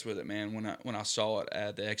impressed with it, man, when I saw it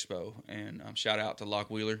at the expo. And shout out to Locke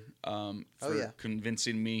Wheeler for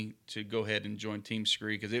convincing me to go ahead and join Team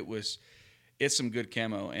Scree because it's some good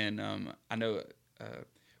camo. And I know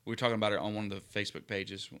we were talking about it on one of the Facebook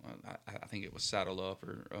pages. I think it was Saddle Up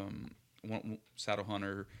or Saddle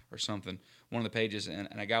Hunter or something. One of the pages, and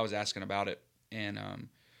a guy was asking about it, and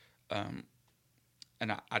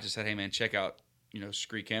I just said, hey man, check out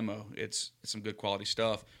Scree camo. It's some good quality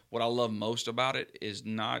stuff. What I love most about it is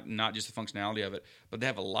not just the functionality of it, but they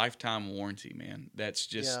have a lifetime warranty, man. That's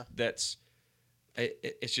just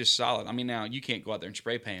it's just solid. I mean, now you can't go out there and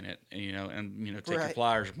spray paint it, and take your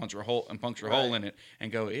pliers and puncture a hole in it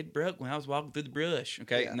and go, it broke when I was walking through the brush.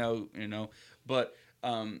 Okay, no, but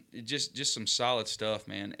just some solid stuff,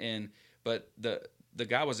 man. But the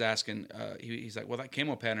guy was asking, he's like, well, that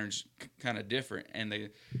camo pattern's kind of different. And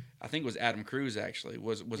I think it was Adam Cruz actually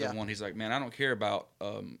was the one. He's like, man, I don't care about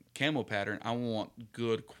camo pattern. I want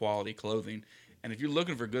good quality clothing. And if you're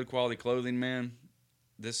looking for good quality clothing, man,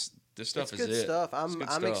 this stuff it's is good it. stuff. I'm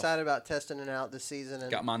stuff. excited about testing it out this season. And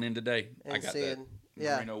got mine in today. I got seeing,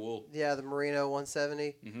 that merino wool. Yeah, the merino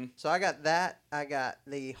 170. Mm-hmm. So I got that. I got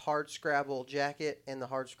the hard scrabble jacket and the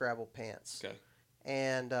hard scrabble pants. Okay.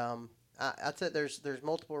 And I'd say there's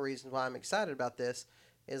multiple reasons why I'm excited about this.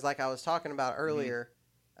 Is like I was talking about earlier,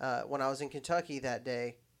 when I was in Kentucky that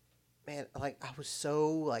day, man, like I was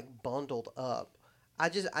so like bundled up. I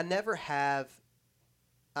never have.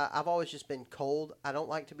 I've always just been cold. I don't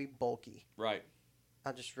like to be bulky. Right.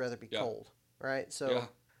 I'd just rather be Yeah. cold. Right. So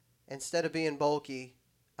instead of being bulky,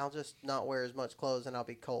 I'll just not wear as much clothes and I'll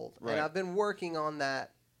be cold. Right. And I've been working on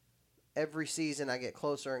that. Every season I get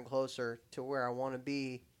closer and closer to where I want to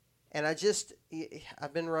be. And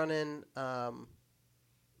I've been running, I've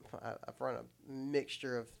run a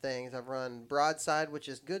mixture of things. I've run broadside, which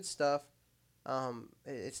is good stuff.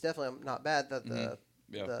 It's definitely not bad.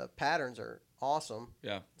 The patterns are awesome.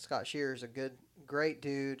 Yeah. Scott Shearer's a great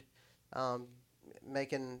dude,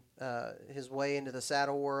 making his way into the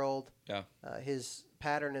saddle world. Yeah. His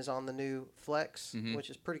pattern is on the new Flex, Mhm. which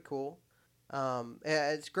is pretty cool.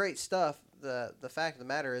 It's great stuff. The fact of the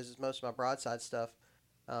matter is most of my broadside stuff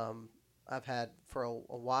I've had for a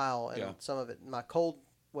while, and some of it, my cold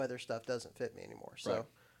weather stuff, doesn't fit me anymore. So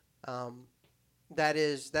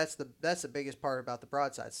that's the biggest part about the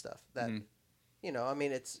broadside stuff. That I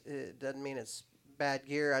mean, it doesn't mean it's bad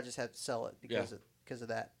gear. I just have to sell it because of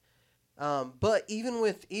that. But even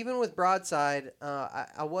with broadside,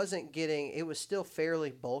 I wasn't getting. It was still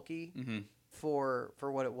fairly bulky for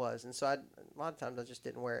what it was, and so a lot of times I just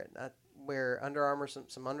didn't wear it. I wear Under Armour,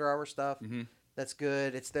 some Under Armour stuff. That's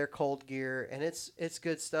good. It's their cold gear, and it's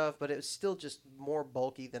good stuff. But it was still just more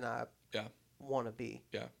bulky than I want to be.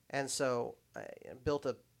 Yeah. And so I built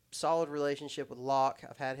a solid relationship with Locke.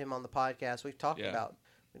 I've had him on the podcast. We've talked about.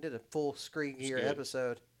 We did a full Scree gear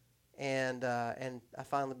episode, and I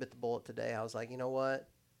finally bit the bullet today. I was like, you know what?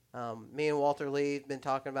 Me and Walter Lee have been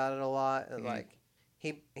talking about it a lot. And like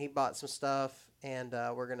he bought some stuff, and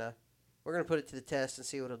we're gonna put it to the test and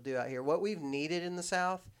see what it'll do out here. What we've needed in the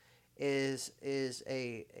South is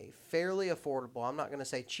a fairly affordable. I'm not going to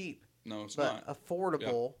say cheap. No, it's but not.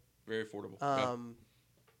 Affordable. Yeah. Very affordable.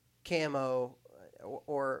 Camo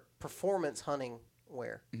or performance hunting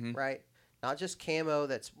wear, right? Not just camo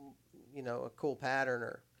that's a cool pattern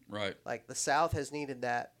or like the South has needed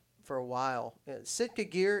that for a while. Sitka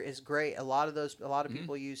gear is great. A lot of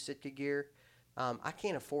people use Sitka gear. I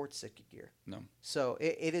can't afford Sitka gear. No. So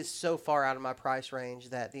it is so far out of my price range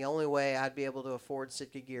that the only way I'd be able to afford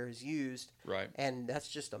Sitka gear is used. Right. And that's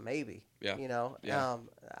just a maybe. Yeah. Yeah.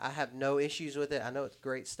 I have no issues with it. I know it's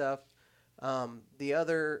great stuff. The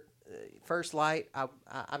other First Light,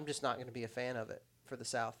 I'm just not going to be a fan of it for the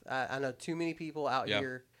South. I know too many people out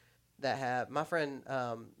here that have. My friend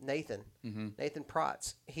Nathan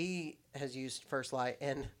Protz, he has used First Light,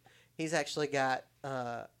 and he's actually got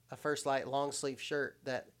a First Light long sleeve shirt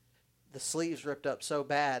that the sleeves ripped up so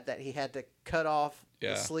bad that he had to cut off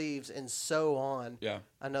the sleeves and sew on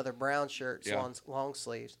another brown shirt, long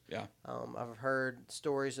sleeves. Yeah. I've heard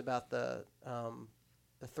stories about the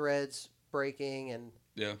threads breaking, and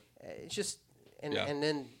it's just and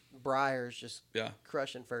then Breyer's just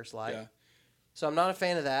crushing First Light. Yeah. So I'm not a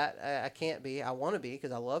fan of that. I can't be. I want to be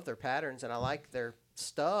because I love their patterns and I like their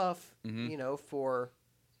stuff. For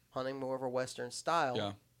hunting more of a Western style.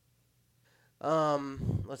 Yeah.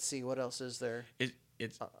 Let's see, what else is there?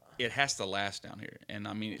 It has to last down here, and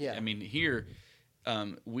I mean here,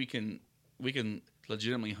 we can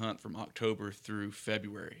legitimately hunt from October through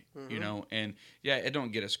February, and it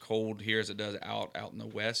don't get as cold here as it does out in the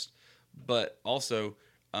West, but also,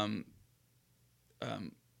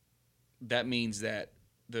 that means that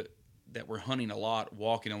we're hunting a lot,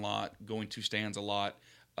 walking a lot, going to stands a lot.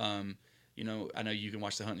 I know you can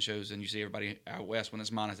watch the hunting shows and you see everybody out west when it's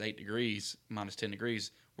 -8 degrees, -10 degrees,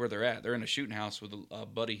 where they're at. They're in a shooting house with a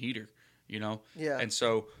buddy heater, Yeah. And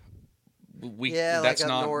so that's like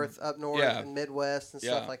not up north and Midwest and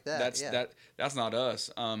stuff like that. That's not us.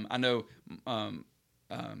 I know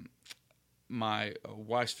my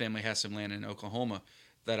wife's family has some land in Oklahoma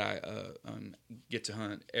that I get to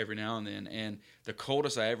hunt every now and then. And the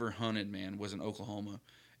coldest I ever hunted, man, was in Oklahoma.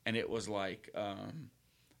 And it was like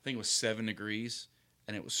I think it was 7 degrees,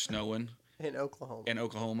 and it was snowing. In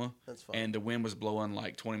Oklahoma. That's fun. And the wind was blowing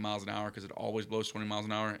like 20 miles an hour because it always blows 20 miles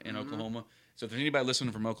an hour in Oklahoma. So if there's anybody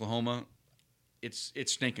listening from Oklahoma, it's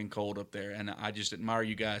stinking cold up there, and I just admire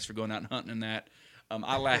you guys for going out and hunting in that.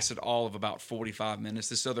 I lasted all of about 45 minutes.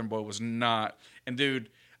 This Southern boy was not. And dude,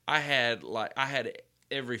 I had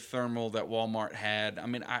every thermal that Walmart had. I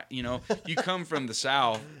mean, you come from the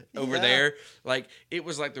South over there, like it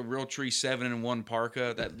was like the Real Tree 7-in-1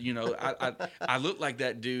 parka that, I looked like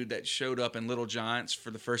that dude that showed up in Little Giants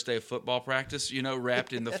for the first day of football practice,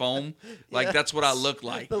 wrapped in the foam. Like that's what I looked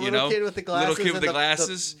like, the little kid with the glasses. Little kid with the the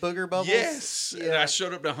glasses. booger bubbles. Yes. Yeah. And I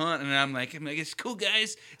showed up to hunt and I'm like, it's cool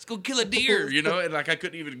guys. Let's go kill a deer, and like I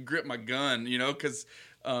couldn't even grip my gun, cause,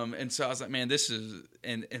 and so I was like, man, this is,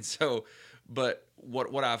 and so, but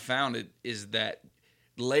what I've found is that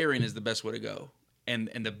layering is the best way to go. And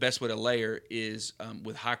the best way to layer is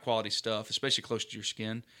with high quality stuff, especially close to your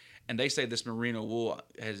skin. And they say this merino wool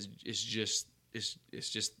is just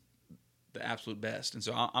the absolute best. And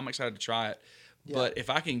so I'm excited to try it. Yeah. But if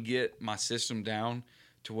I can get my system down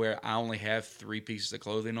to where I only have 3 pieces of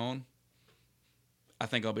clothing on, I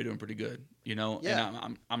think I'll be doing pretty good. Yeah.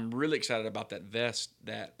 And I'm really excited about that vest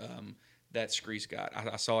that Screese got.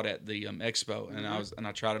 I saw it at the expo, and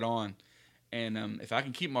I tried it on. And if I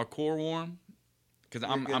can keep my core warm, because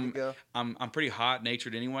I'm pretty hot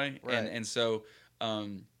natured anyway, right. and so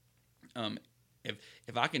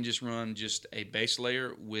if I can just run just a base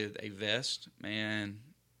layer with a vest, man,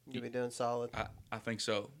 you'll be doing solid. I think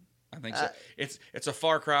so. I think so. It's a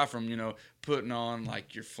far cry from putting on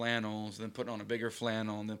like your flannels, then putting on a bigger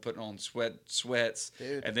flannel, and then putting on sweats,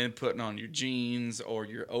 dude. And then putting on your jeans or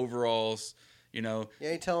your overalls. You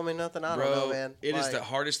ain't telling me nothing I don't know, man. It is the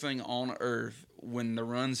hardest thing on earth when the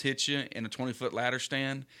runs hit you in a 20-foot ladder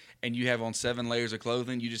stand and you have on 7 layers of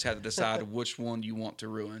clothing. You just have to decide which one you want to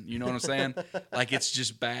ruin. You know what I'm saying? Like it's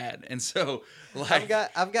just bad. And so, like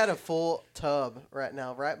I've got a full tub right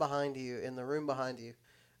now, right behind you in the room behind you,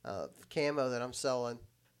 camo that I'm selling.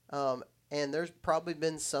 And there's probably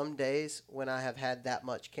been some days when I have had that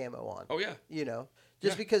much camo on. Oh yeah.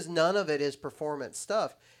 Because none of it is performance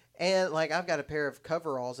stuff. And, like, I've got a pair of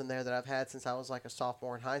coveralls in there that I've had since I was, like, a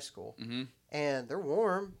sophomore in high school. Mm-hmm. And they're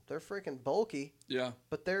warm. They're freaking bulky. Yeah.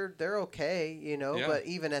 But they're okay, Yeah. But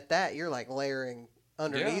even at that, you're, like, layering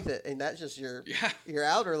underneath it. And that's just your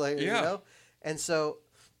outer layer, And so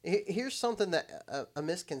here's something that a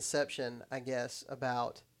misconception, I guess,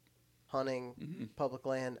 about hunting public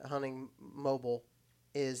land, hunting mobile,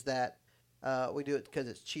 is that we do it because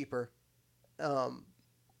it's cheaper.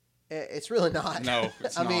 It's really not. No,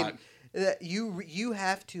 it's not. I mean, you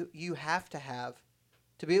have to have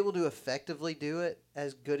to be able to effectively do it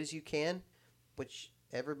as good as you can, which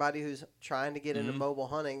everybody who's trying to get into mobile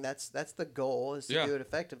hunting, that's the goal, is to do it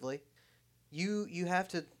effectively. You have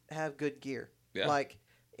to have good gear. Yeah. Like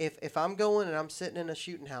if I'm going and I'm sitting in a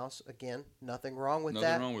shooting house, again, nothing wrong with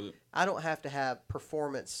that. Nothing wrong with it. I don't have to have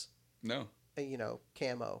performance. No.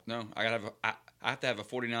 Camo. No, I have to have a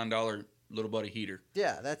 $49 Little Buddy heater.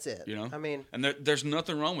 Yeah, that's it. I mean, and there's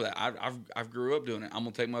nothing wrong with that. I've grew up doing it. I'm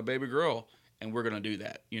gonna take my baby girl, and we're gonna do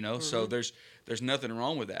that. So there's nothing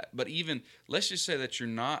wrong with that. But even let's just say that you're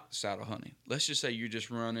not saddle hunting. Let's just say you're just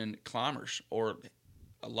running climbers or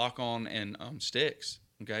a lock on and sticks.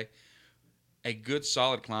 Okay, a good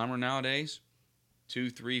solid climber nowadays,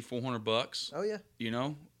 $200, $300, $400. Oh yeah.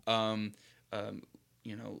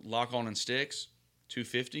 Lock on and sticks,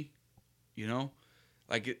 $250.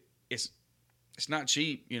 Like it's not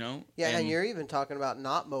cheap, Yeah, and you're even talking about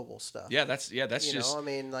not mobile stuff. Yeah, that's just. I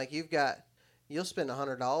mean, like you'll spend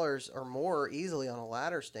 $100 or more easily on a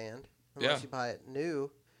ladder stand unless you buy it new,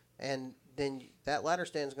 and then that ladder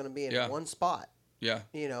stand is going to be in one spot. Yeah.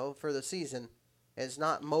 For the season, it's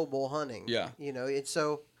not mobile hunting. Yeah. It's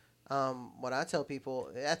so. What I tell people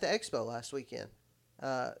at the expo last weekend,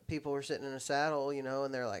 people were sitting in a saddle,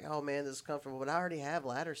 and they're like, "Oh man, this is comfortable," but I already have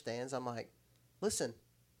ladder stands. I'm like, listen.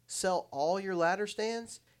 Sell all your ladder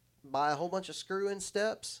stands, buy a whole bunch of screw-in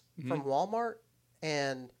steps from Walmart,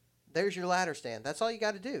 and there's your ladder stand. That's all you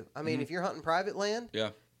got to do. I mean, if you're hunting private land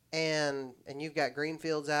and you've got green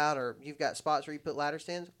fields out or you've got spots where you put ladder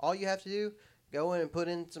stands, all you have to do, go in and put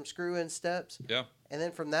in some screw-in steps. Yeah. And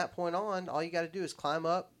then from that point on, all you got to do is climb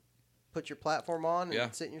up, put your platform on,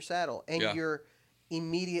 and sit in your saddle. And you're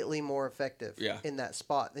immediately more effective in that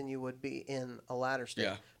spot than you would be in a ladder stand.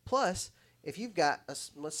 Yeah. Plus, if you've got,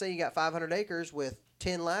 let's say you got 500 acres with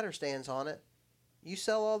 10 ladder stands on it, you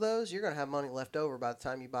sell all those, you're going to have money left over by the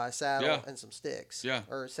time you buy a saddle and some sticks. Yeah.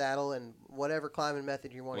 Or a saddle and whatever climbing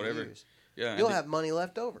method you want to use. Yeah. You'll have money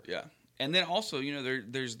left over. Yeah. And then also,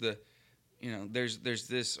 there's the, there's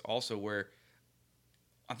this also where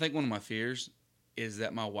I think one of my fears is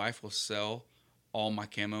that my wife will sell all my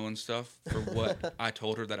camo and stuff for what I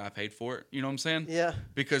told her that I paid for it. You know what I'm saying? Yeah.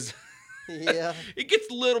 Because Yeah. It gets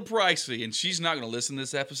a little pricey, and she's not going to listen to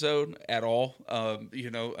this episode at all.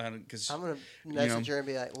 Because I'm gonna message her and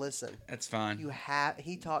be like, "Listen, that's fine.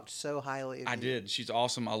 He talked so highly of you." I did. She's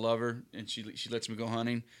awesome. I love her, and she lets me go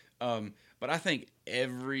hunting. But I think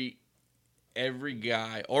every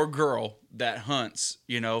guy or girl that hunts,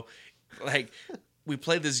 like we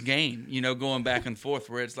play this game, going back and forth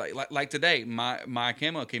where it's like today, my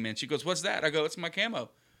camo came in. She goes, "What's that?" I go, "It's my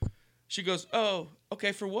camo." She goes, "Oh,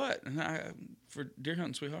 okay, for what?" And for deer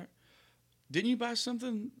hunting, sweetheart. Didn't you buy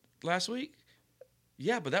something last week?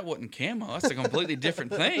 Yeah, but that wasn't camo. That's a completely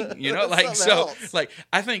different thing, Else.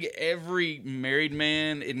 I think every married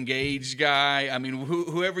man, engaged guy, I mean,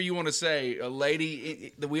 whoever you want to say, a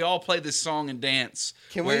lady, we all play this song and dance.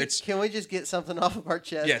 Can we just get something off of our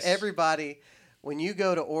chest? Yes. Everybody, when you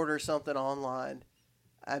go to order something online,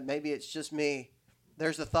 maybe it's just me.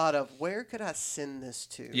 There's a thought of, where could I send this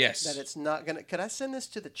to? Yes. That it's not gonna. Could I send this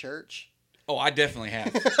to the church? Oh, I definitely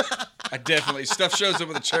have. Stuff shows up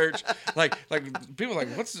at the church. Like people are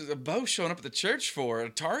like, what's a bow showing up at the church for?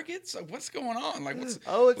 Targets? Like, what's going on? Like, It's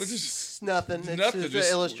just nothing. It's nothing. just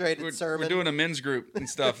an illustrated we're sermon. We're doing a men's group and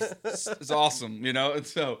stuff. It's awesome, And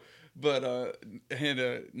so, but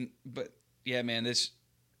yeah, man,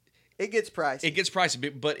 It gets pricey. it gets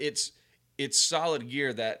pricey, but it's solid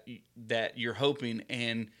gear that you're hoping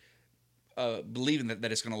and believing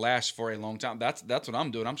that it's going to last for a long time. That's what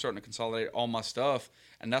I'm doing. I'm starting to consolidate all my stuff,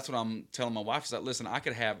 and that's what I'm telling my wife is that, listen, I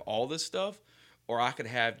could have all this stuff, or I could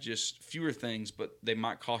have just fewer things, but they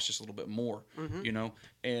might cost just a little bit more,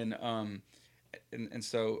 and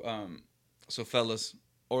so fellas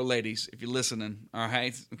or ladies, if you're listening, all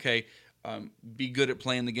right, okay. Be good at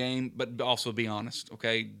playing the game, but also be honest,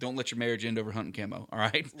 okay? Don't let your marriage end over hunting camo, all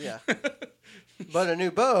right? Yeah. But a new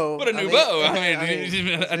bow. A new bow.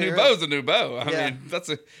 A new bow's a new bow. I Yeah. mean, that's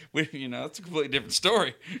a completely different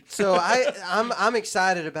story. So I'm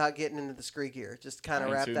excited about getting into the scree gear. Just kind of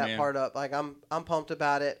Me wrap too, that man. part up. Like I'm pumped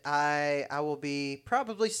about it. I will be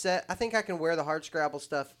probably set. I think I can wear the hard scrabble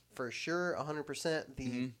stuff for sure,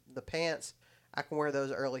 100%. The pants, I can wear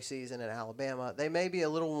those early season in Alabama. They may be a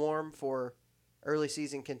little warm for early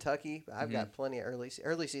season Kentucky, but I've got plenty of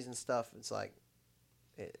early season stuff. It's like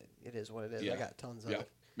it is what it is. Yeah. I got tons of Yeah,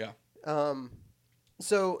 it. yeah.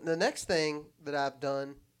 So the next thing that I've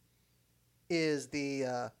done is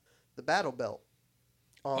the battle belt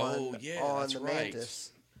on that's the right.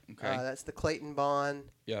 Mantis. Okay. That's the Clayton Bond.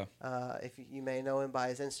 Yeah. If you may know him by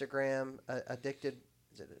his Instagram, addicted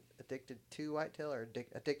to whitetail or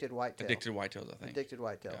addicted whitetail. Addicted whitetails, I think. Addicted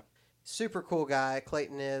whitetail. Yeah. Super cool guy.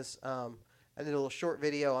 Clayton is. I did a little short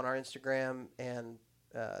video on our Instagram, and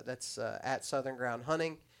that's at Southern Ground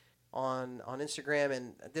Hunting on Instagram,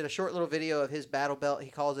 and I did a short little video of his battle belt. He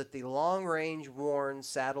calls it the Long Range Worn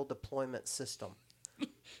Saddle Deployment System.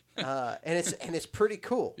 And it's pretty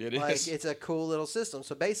cool. It like, is. It's a cool little system.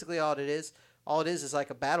 So basically all it is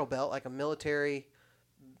like a battle belt, like a military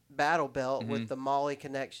battle belt with the MOLLE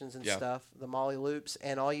connections and stuff, the MOLLE loops,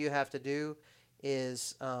 and all you have to do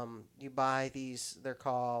is you buy these, they're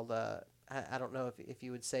called, I don't know if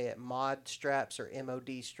you would say it, mod straps or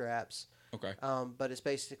MOD straps. Okay. But it's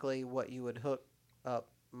basically what you would hook up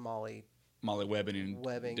MOLLE webbing and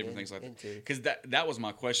different things like into. that. Because that was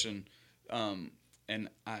my question, and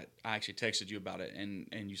I actually texted you about it,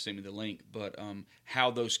 and you sent me the link. But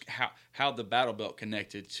how the battle belt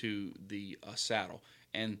connected to the saddle,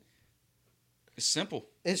 and it's simple.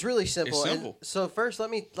 It's really simple. It's simple. And so first, let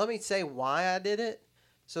me say why I did it.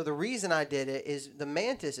 So the reason I did it is the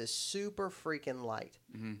Mantis is super freaking light.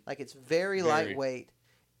 Mm-hmm. Like it's very lightweight.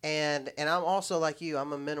 And I'm also like you,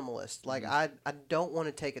 I'm a minimalist. Like I don't want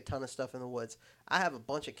to take a ton of stuff in the woods. I have a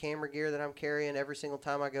bunch of camera gear that I'm carrying every single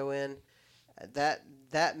time I go in.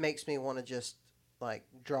 That makes me want to just like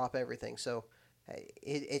drop everything. So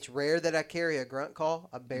it's rare that I carry a grunt call.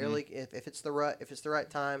 I barely if it's the right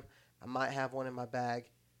time, I might have one in my bag.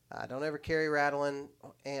 I don't ever carry rattling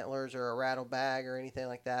antlers or a rattle bag or anything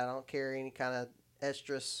like that. I don't carry any kind of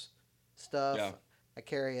estrus stuff. Yeah. I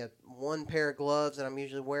carry one pair of gloves, and I'm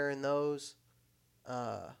usually wearing those.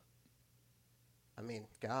 I mean,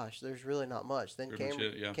 gosh, there's really not much. Then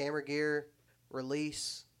camera gear,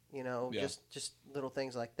 release, just little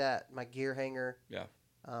things like that. My gear hanger. Yeah.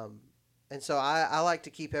 And so I like to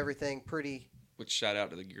keep everything pretty. Which shout out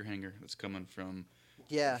to the gear hanger that's coming from.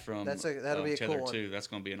 Yeah, from that'll be a Tether cool one. too. That's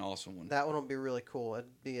going to be an awesome one. That one will be really cool.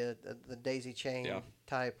 It'd be the daisy chain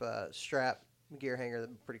type strap gear hanger.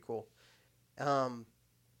 That'd be pretty cool.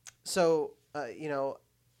 So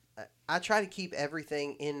I try to keep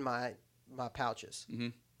everything in my pouches,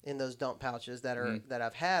 in those dump pouches that are that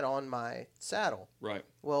I've had on my saddle. Right.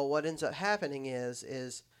 Well, what ends up happening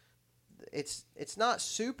is it's not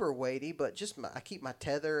super weighty, but just I keep my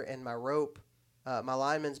tether and my rope, my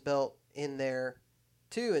lineman's belt in there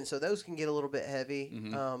too, and so those can get a little bit heavy,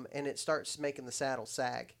 and it starts making the saddle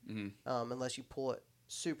sag unless you pull it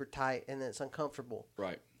super tight, and then it's uncomfortable.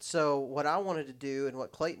 Right. So what I wanted to do, and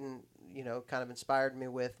what Clayton, kind of inspired me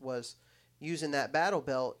with, was using that battle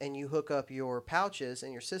belt, and you hook up your pouches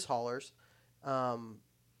and your cis haulers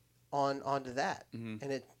onto that,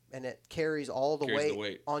 and it carries all the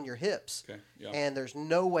weight on your hips. Okay. Yeah. And there's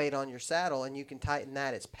no weight on your saddle, and you can tighten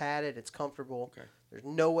that. It's padded, it's comfortable. Okay. There's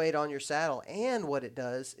no weight on your saddle, and what it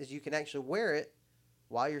does is you can actually wear it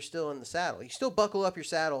while you're still in the saddle. You still buckle up your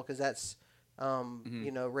saddle because that's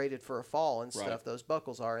rated for a fall and stuff. Right. Those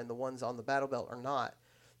buckles are, and the ones on the battle belt are not.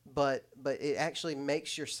 But it actually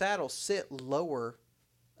makes your saddle sit lower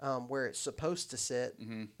where it's supposed to sit,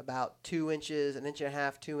 about 2 inches, 1.5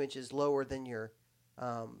 inches, 2 inches lower than your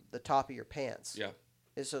the top of your pants. Yeah.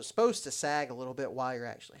 So it's supposed to sag a little bit while you're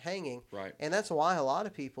actually hanging. Right. And that's why a lot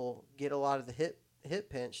of people get a lot of the hip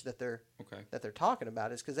pinch that they're talking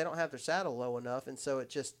about, is because they don't have their saddle low enough, and so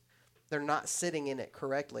they're not sitting in it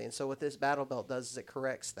correctly. And so what this battle belt does is it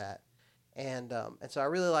corrects that. And so I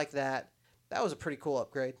really like that. That was a pretty cool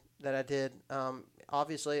upgrade that I did.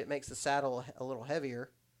 Obviously, it makes the saddle a little heavier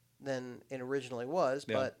than it originally was,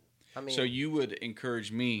 but I mean. So you would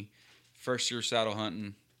encourage me, first year saddle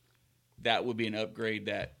hunting, that would be an upgrade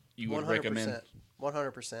that you would 100%, recommend?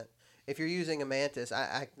 100%. If you're using a Mantis,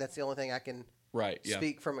 I that's the only thing I can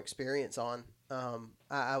speak from experience on.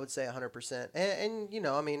 I would say 100%. And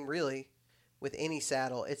I mean, really, with any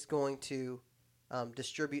saddle, it's going to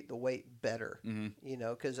distribute the weight better.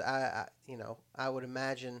 Because I would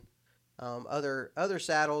imagine other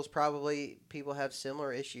saddles, probably people have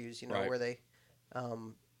similar issues. Where they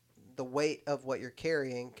the weight of what you're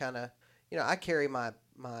carrying kind of. I carry my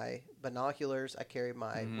binoculars, I carry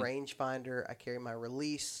my rangefinder, I carry my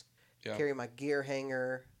release, carry my gear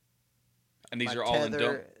hanger. And these are tether. all in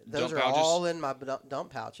dump Those are pouches? all in my dump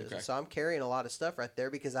pouches. Okay. So I'm carrying a lot of stuff right there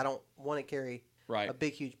because I don't want to carry a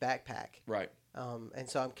big, huge backpack. Right. And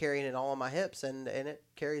so I'm carrying it all on my hips, and it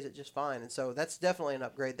carries it just fine. And so that's definitely an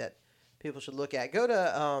upgrade that people should look at. Go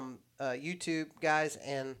to YouTube, guys,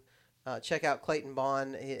 and check out Clayton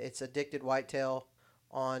Bond. It's Addicted Whitetail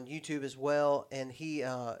on YouTube as well, and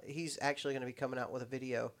he's actually going to be coming out with a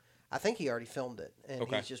video. I think he already filmed it, and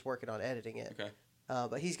he's just working on editing it. Okay.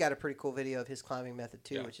 But he's got a pretty cool video of his climbing method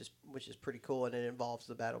too, which is pretty cool, and it involves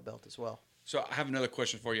the battle belt as well. So I have another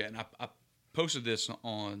question for you, and I posted this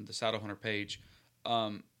on the Saddle Hunter page,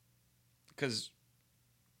 because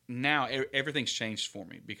now everything's changed for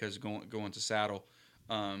me, because going to saddle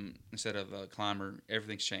instead of a climber,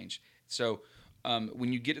 everything's changed. So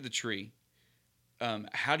when you get to the tree,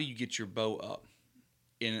 how do you get your bow up?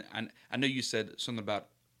 I know you said something about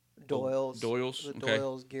Doyle's. The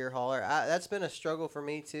Doyle's gear hauler. That's been a struggle for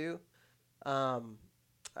me too.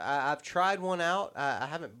 I've tried one out. I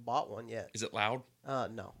haven't bought one yet. Is it loud?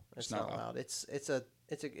 No, it's not loud. It's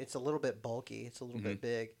a little bit bulky. It's a little bit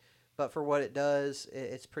big, but for what it does,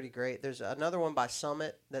 it's pretty great. There's another one by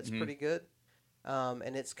Summit that's pretty good,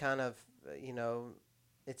 and it's kind of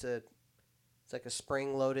it's like a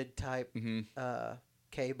spring-loaded type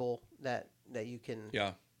cable that you can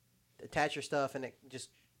attach your stuff, and it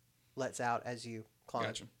just lets out as you climb.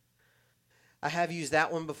 Gotcha. I have used that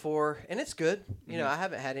one before, and it's good. I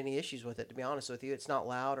haven't had any issues with it, to be honest with you. It's not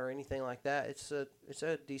loud or anything like that. It's a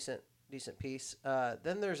decent piece.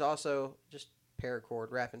 Then there's also just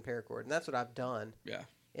paracord, wrapping paracord, and that's what I've done. Yeah.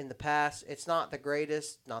 In the past, it's not the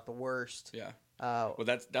greatest, not the worst. Yeah. Well,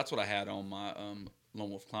 that's what I had on my Lone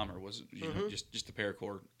Wolf Climber was just the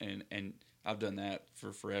paracord, and I've done that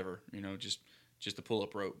for forever. Just the pull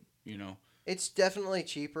up rope. It's definitely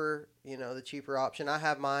cheaper. The cheaper option. I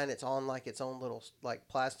have mine. It's on like its own little like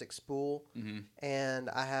plastic spool, and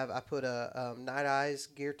I put a Night Eyes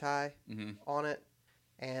gear tie on it,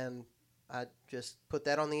 and I just put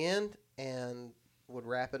that on the end and would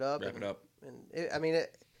wrap it up. And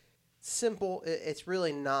it's simple. It's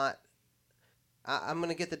really not. I'm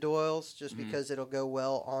gonna get the Doyle's just because it'll go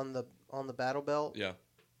well on the battle belt. Yeah.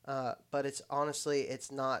 But it's honestly,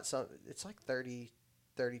 it's not some. It's like $32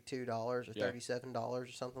 or $37 or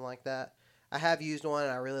something like that. I have used one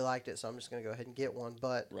and I really liked it, so I'm just gonna go ahead and get one.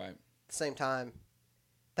 But at the same time,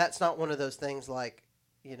 that's not one of those things like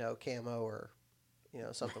camo or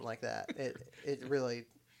something like that. It really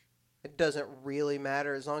doesn't really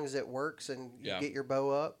matter as long as it works and you get your bow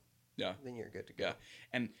up. Yeah. Then you're good to go. Yeah,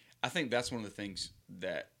 and I think that's one of the things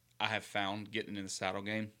that I have found getting in the saddle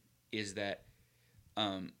game is that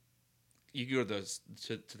you go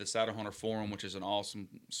to the Saddle Hunter forum, which is an awesome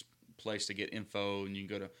place to get info, and you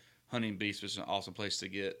can go to Hunting Beast is an awesome place to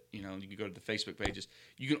get. You know, you can go to the Facebook pages.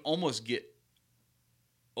 You can almost get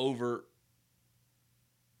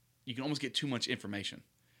too much information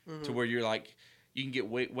to where you're like, you can get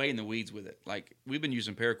way in the weeds with it. Like, we've been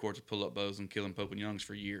using paracord to pull up bows and killing Pope and Youngs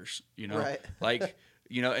for years, you know? Right. Like,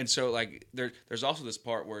 you know, and so, like, there's also this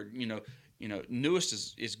part where, you know,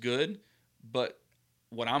 newest is good, but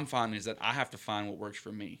what I'm finding is that I have to find what works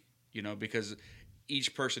for me, you know, because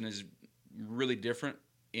each person is really different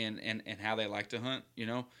in how they like to hunt, you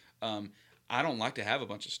know? I don't like to have a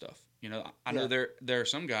bunch of stuff. You know, I know there are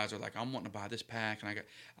some guys who are like, I'm wanting to buy this pack, and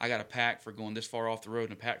I got a pack for going this far off the road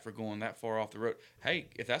and a pack for going that far off the road. Hey,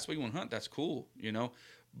 if that's what you want to hunt, that's cool, you know.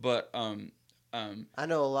 But I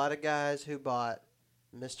know a lot of guys who bought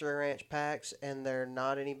Mystery Ranch packs, and they're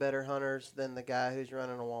not any better hunters than the guy who's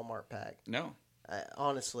running a Walmart pack. No,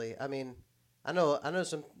 honestly, I mean, I know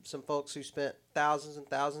some folks who spent thousands and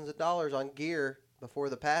thousands of dollars on gear before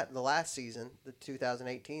the last season, the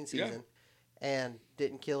 2018 season. And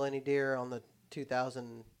didn't kill any deer on the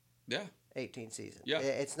 2018 season. Yeah.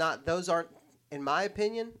 It's not, those aren't, in my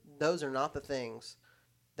opinion, those are not the things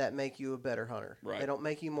that make you a better hunter. Right. They don't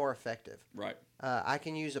make you more effective. Right. I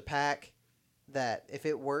can use a pack that if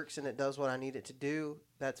it works and it does what I need it to do,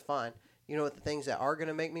 that's fine. You know what the things that are going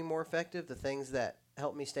to make me more effective? The things that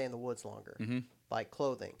help me stay in the woods longer. Mm-hmm. Like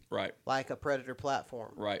clothing. Right. Like a predator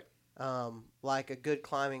platform. Right. Like a good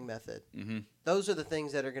climbing method. Mm-hmm. Those are the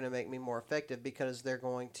things that are going to make me more effective because they're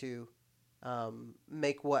going to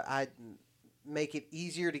make it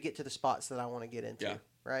easier to get to the spots that I want to get into. Yeah.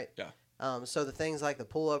 Right? Yeah. So the things like the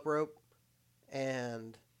pull-up rope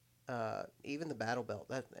and even the battle belt,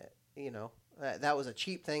 that was a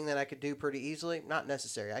cheap thing that I could do pretty easily. Not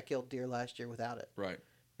necessary. I killed deer last year without it. Right.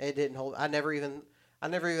 It didn't hold. I never even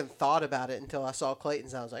thought about it until I saw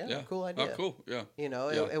Clayton's. I was like, cool idea. Oh, cool. Yeah. You know,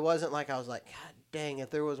 it wasn't like I was like, God dang, if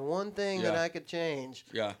there was one thing that I could change,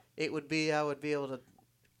 it would be I would be able to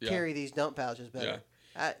carry these dump pouches better.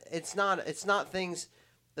 Yeah. It's not things.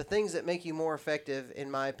 The things that make you more effective,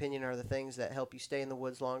 in my opinion, are the things that help you stay in the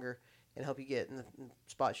woods longer and help you get in the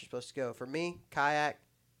spots you're supposed to go. For me, kayak,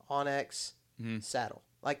 Onyx, saddle.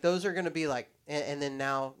 Like, those are going to be like, and then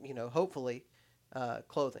now, you know, hopefully,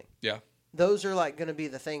 clothing. Yeah. Those are like going to be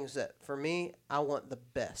the things that, for me, I want the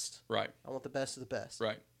best. Right. I want the best of the best.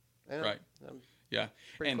 Right. Right. I'm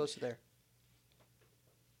pretty close to there.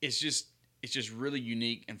 It's just really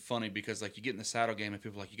unique and funny because, like, you get in the saddle game and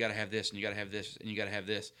people are like, you got to have this and you got to have this and you got to have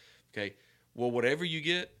this. Okay. Well, whatever you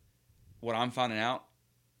get, what I'm finding out,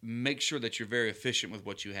 make sure that you're very efficient with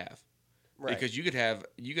what you have. Right. Because you could have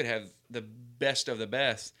the best of the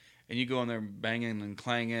best and you go in there banging and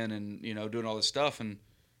clanging and, you know, doing all this stuff. And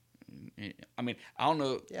I mean, I don't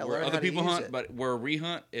know where other people hunt, but where we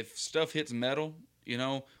hunt, if stuff hits metal, you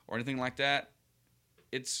know, or anything like that,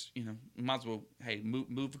 it's, you know, you might as well, hey,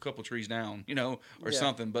 move a couple trees down, you know, or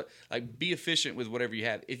something. But, like, be efficient with whatever you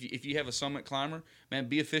have. If you have a summit climber, man,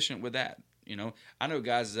 be efficient with that. You know, I know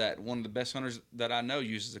guys that one of the best hunters that I know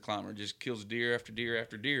uses a climber, just kills deer after deer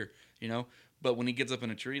after deer, you know. But when he gets up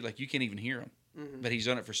in a tree, like, you can't even hear him. Mm-hmm. But he's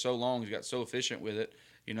done it for so long, he's got so efficient with it,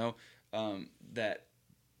 you know, that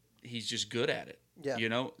he's just good at it. Yeah. You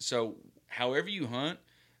know, so however you hunt,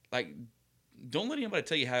 like, don't let anybody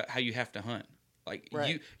tell you how you have to hunt. Like,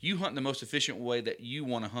 you hunt the most efficient way that you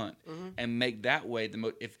want to hunt, and make that way the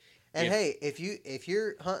most. If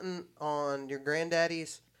you're hunting on your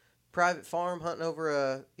granddaddy's private farm, hunting over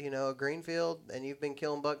a green field, and you've been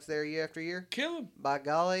killing bucks there year after year, kill them. By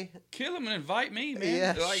golly, kill them and invite me,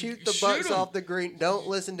 man. Yeah, like, shoot the bucks off the green. Don't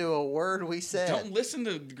listen to a word we said. Don't listen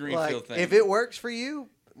to the green field thing. If it works for you,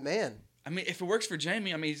 man. I mean, if it works for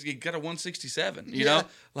Jamie, I mean, he's got a 167, you know?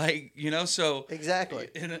 Like, you know, so... Exactly.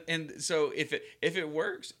 And so if it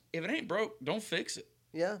works, if it ain't broke, don't fix it.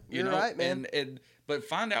 Yeah, you're right, man. But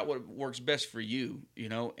find out what works best for you, you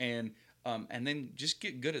know, and then just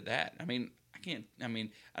get good at that. I mean,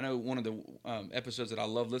 I know one of the episodes that I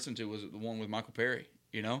love listening to was the one with Michael Perry,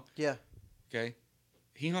 you know? Yeah. Okay?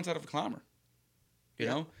 He hunts out of a climber. You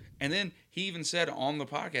know, and then he even said on the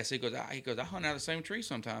podcast, he goes, I hunt out of the same tree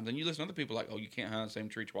sometimes, and you listen to other people like, oh, you can't hunt out of the same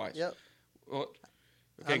tree twice. Yep. Well,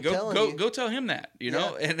 okay, go tell him that, you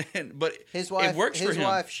know, but his wife, it works for him. His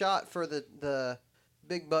wife shot for the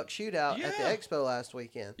big buck shootout at the expo last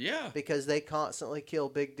weekend. Yeah. Because they constantly kill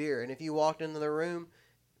big deer, and if you walked into the room,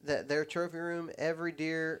 their trophy room, every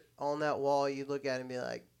deer on that wall, you'd look at it and be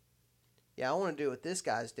like, yeah, I want to do what this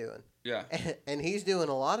guy's doing. Yeah. And he's doing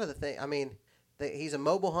a lot of the things. I mean. He's a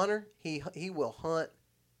mobile hunter. He will hunt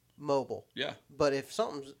mobile. Yeah. But if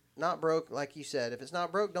something's not broke, like you said, if it's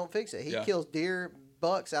not broke, don't fix it. He kills deer,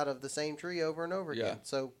 bucks out of the same tree over and over again.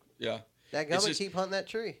 So That it's gummy just, keep hunting that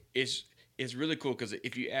tree. it's really cool because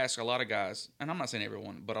if you ask a lot of guys, and I'm not saying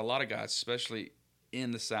everyone, but a lot of guys, especially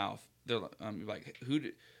in the South, they're like,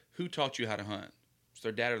 who taught you how to hunt? It's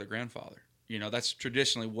their dad or their grandfather. You know, that's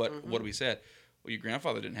traditionally what we said. Well, your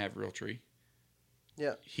grandfather didn't have a real tree.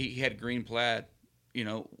 Yeah. He had green plaid, you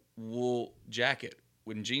know, wool jacket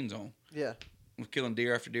with jeans on. Yeah. Was killing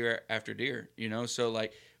deer after deer after deer, you know. So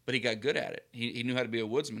like, but he got good at it. He knew how to be a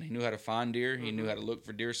woodsman. He knew how to find deer. He knew how to look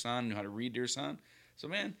for deer sign. Knew how to read deer sign. So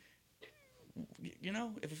man, you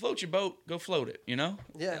know, if it floats your boat, go float it. You know.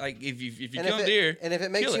 Yeah. Like if you And kill deer, and if it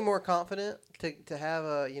makes kill you it. more confident to have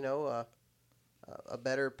a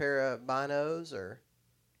better pair of binos or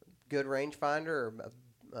good rangefinder or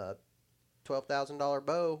a $12,000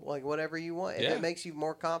 bow, like whatever you want. If Yeah. it makes you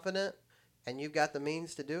more confident and you've got the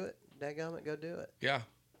means to do it, dadgummit, go do it. Yeah.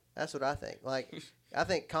 That's what I think. Like, I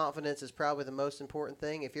think confidence is probably the most important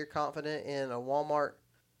thing. If you're confident in a Walmart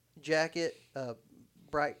jacket, a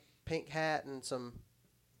bright pink hat, and some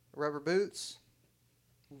rubber boots,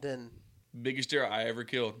 then Biggest deer I ever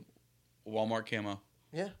killed, Walmart camo,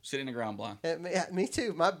 yeah. sitting in the ground blind. Yeah, me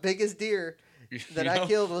too. My biggest deer that I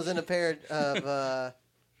killed was in a pair of,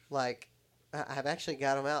 I've actually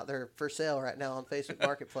got them out there for sale right now on Facebook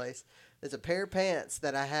Marketplace. There's a pair of pants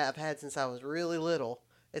that I have had since I was really little.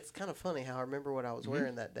 It's kind of funny how I remember what I was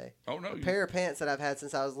wearing that day. Oh no! A pair of pants that I've had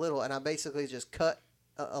since I was little, and I basically just cut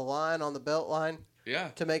a line on the belt line Yeah.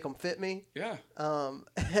 to make them fit me. Yeah.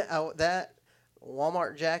 That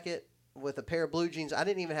Walmart jacket with a pair of blue jeans. I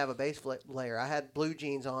didn't even have a base layer. I had blue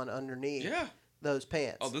jeans on underneath Yeah. those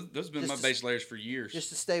pants. Oh, those have been Just my to- base layers for years. just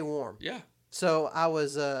to stay warm. Yeah. So I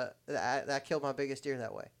was I killed my biggest deer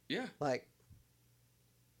that way. Yeah. Like,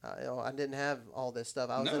 I didn't have all this stuff.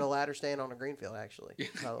 I was No. in a ladder stand on a greenfield, actually,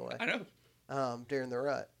 by the way, I know. during the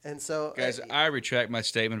rut. And so, Guys, I retract my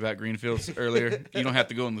statement about greenfields earlier. You don't have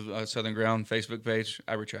to go on the Southern Ground Facebook page.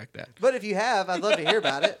 I retract that. but if you have, I'd love to hear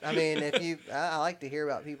about it. I mean, I like to hear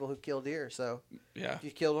about people who kill deer. So Yeah. if you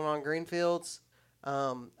killed them on greenfields,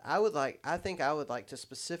 I think I would like to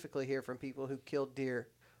specifically hear from people who killed deer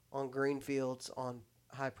on greenfields on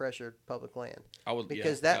high pressure public land. I would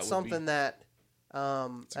Because yeah, that's that would be- something that a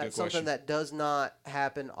good that's something question. that does not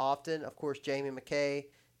happen often. Of course, Jamie McKay,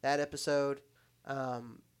 that episode,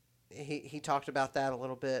 he talked about that a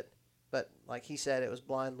little bit, but like he said, it was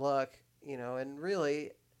blind luck, you know. And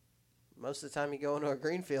really, most of the time you go into a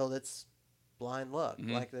green field, it's blind luck.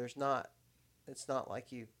 Mhm. Like it's not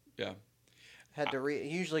like you Yeah. had to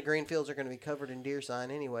usually green fields are going to be covered in deer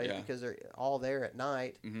sign anyway Yeah. because they're all there at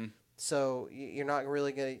night. Mm-hmm. So you're not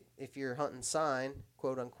really going to, if you're hunting sign,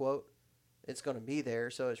 quote unquote, it's going to be there.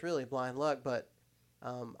 So it's really blind luck. But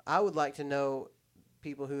I would like to know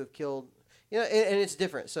people who have killed, you know, and it's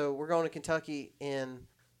different. So we're going to Kentucky in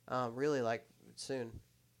really like soon.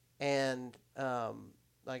 And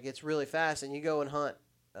like it's really fast. And you go and hunt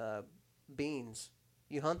beans.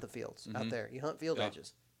 You hunt the fields out there. You hunt field Yeah.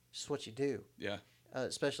 edges. Just what you do. Yeah.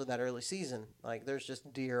 Especially that early season. Like there's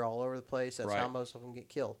just deer all over the place. That's how Right. most of them get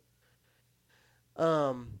killed.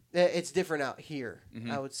 It's different out here.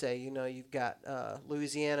 Mhm. I would say, you know, you've got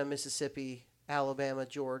Louisiana, Mississippi, Alabama,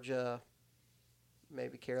 Georgia,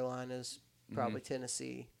 maybe Carolinas, probably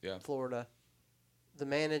Tennessee, Yeah. Florida. The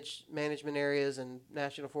management areas and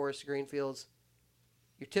national forests, green fields,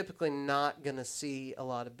 you're typically not going to see a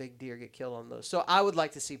lot of big deer get killed on those. So I would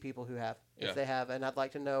like to see people who have, if Yeah. they have, and I'd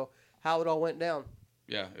like to know how it all went down.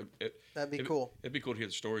 Yeah. That'd be cool. It'd be cool to hear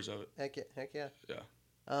the stories of it. Heck yeah. Yeah.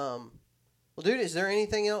 Well, dude, is there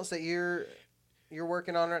anything else that you're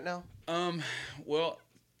working on right now? Well,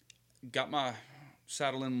 got my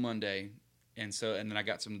saddle in Monday, and then I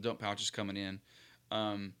got some dump pouches coming in.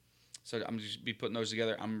 So I'm just be putting those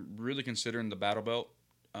together. I'm really considering the battle belt,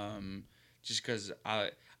 just because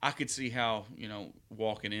I could see how, you know,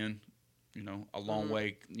 walking in, you know, a long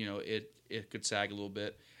way, you know, it could sag a little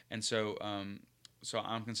bit, and so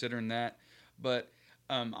I'm considering that. But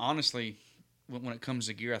honestly, when it comes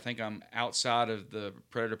to gear, I think I'm outside of the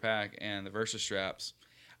Predator pack and the Versus straps.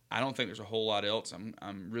 I don't think there's a whole lot else.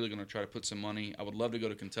 I'm really going to try to put some money. I would love to go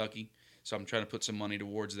to Kentucky, so I'm trying to put some money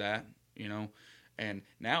towards that, you know. And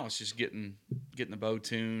now it's just getting the bow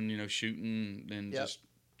tuned, you know, shooting and Yep.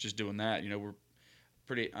 just doing that. You know, we're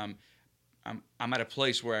pretty. I'm at a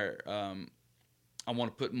place where I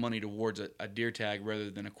want to put money towards a deer tag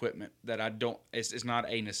rather than equipment that I don't. It's not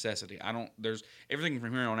a necessity. I don't. There's everything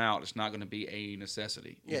from here on out. It's not going to be a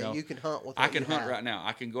necessity. Yeah, know? you can hunt with. I what can you hunt have. right now.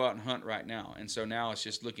 I can go out and hunt right now. And so now it's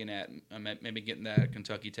just looking at maybe getting that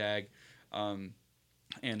Kentucky tag.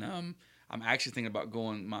 I'm actually thinking about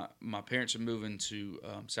going. My parents are moving to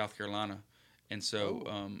South Carolina, and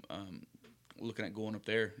so looking at going up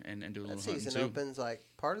there and doing a That little hunting season too. opens like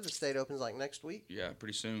part of the state opens like next week. Yeah,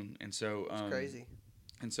 pretty soon. And so It's crazy.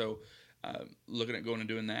 And so looking at going and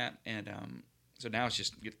doing that, and so now it's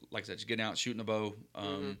just like I said, just getting out, shooting a bow,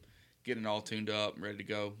 getting it all tuned up, ready to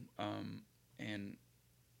go. And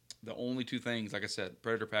the only two things, like I said,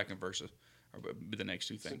 Predator Pack and Versa, are the next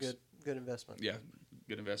two things. It's a good investment. Yeah,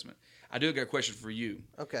 good investment. I do got a question for you.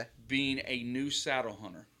 Okay. Being a new saddle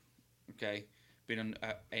hunter, okay, being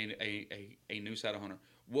a new saddle hunter,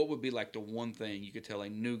 what would be like the one thing you could tell a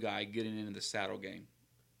new guy getting into the saddle game?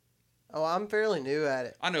 Oh, I'm fairly new at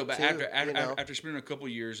it. I know, but too, after spending a couple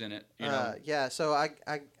years in it, you know. Yeah. So I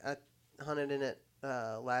hunted in it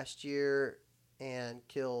last year and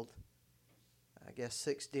killed, I guess,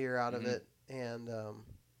 6 deer out of it, and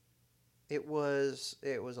it was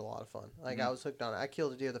a lot of fun. Like I was hooked on it. I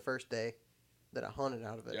killed a deer the first day that I hunted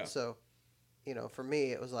out of it. Yeah. So, you know, for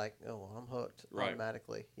me, it was like, oh, well, I'm hooked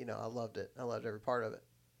automatically. You know, I loved it. I loved every part of it.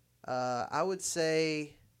 I would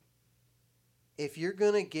say, if you're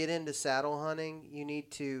gonna get into saddle hunting, you need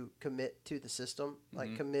to commit to the system,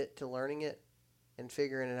 like commit to learning it and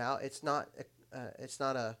figuring it out. It's not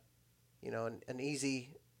a you know, an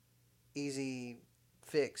easy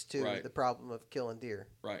fix to the problem of killing deer.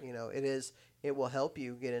 Right. You know, it will help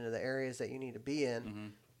you get into the areas that you need to be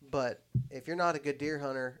in. But if you're not a good deer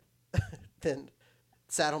hunter, then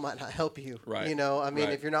saddle might not help you. Right. You know, I mean,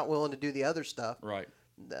 if you're not willing to do the other stuff, Right.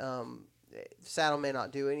 Saddle may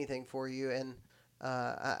not do anything for you. And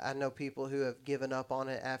I know people who have given up on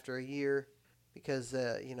it after a year because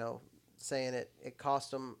you know, saying it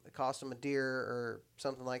cost them a deer or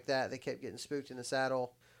something like that. They kept getting spooked in the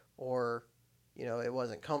saddle, or you know, it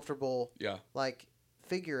wasn't comfortable. Yeah. Like,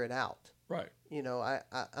 figure it out. Right. You know,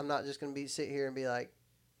 I'm not just gonna sit here and be like,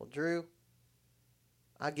 well, Drew,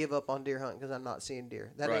 I give up on deer hunting because I'm not seeing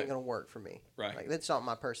deer. That ain't gonna work for me. Right. Like, that's not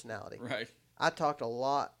my personality. Right. I talked a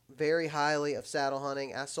lot, very highly of saddle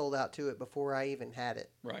hunting. I sold out to it before I even had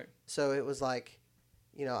it. Right. So it was like,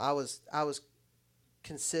 you know, I was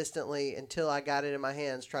consistently, until I got it in my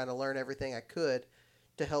hands, trying to learn everything I could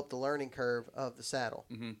to help the learning curve of the saddle.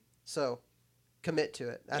 So commit to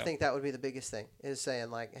it. I think that would be the biggest thing, is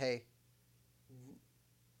saying like, hey,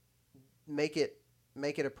 make it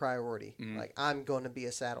a priority. Like, I'm going to be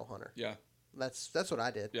a saddle hunter. Yeah. That's what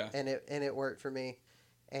I did. Yeah. And it worked for me.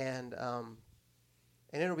 And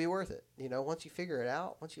it'll be worth it. You know, once you figure it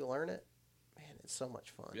out, once you learn it, man, it's so much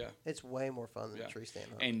fun. Yeah. It's way more fun than a tree stand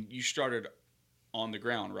hunt. And you started on the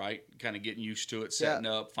ground, right? Kind of getting used to it, setting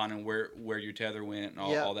up, finding where your tether went and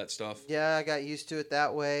all that stuff. Yeah, I got used to it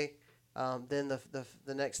that way. Then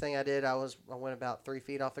the next thing I did, I went about 3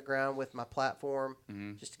 feet off the ground with my platform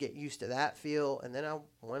just to get used to that feel, and then I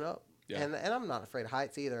went up. Yeah. And I'm not afraid of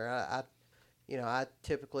heights either. I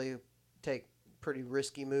typically take pretty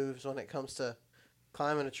risky moves when it comes to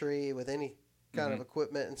climbing a tree with any kind of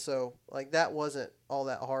equipment, and so like that wasn't all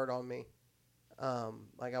that hard on me.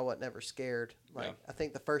 Like, I wasn't ever scared. Like, I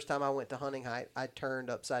think the first time I went to hunting height, I turned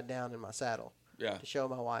upside down in my saddle to show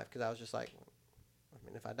my wife, because I was just like, I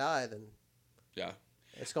mean, if I die, then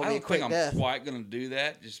it's gonna be a quick death. I don't think I'm quite gonna do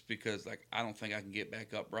that, just because like I don't think I can get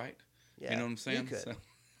back up right. Yeah, you know what I'm saying? You could. So.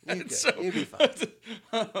 You could. You'd be fine.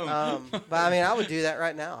 But I mean, I would do that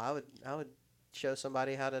right now. I would show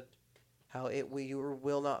somebody how we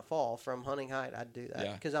will not fall from hunting height. I'd do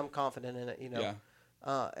that because I'm confident in it. You know.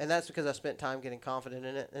 Yeah. And that's because I spent time getting confident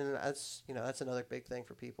in it, and that's another big thing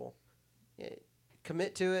for people.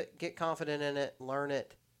 Commit to it, get confident in it, learn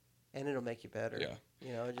it, and it'll make you better. Yeah.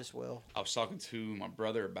 You know, it just will. I was talking to my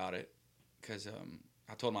brother about it because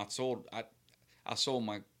I told him I sold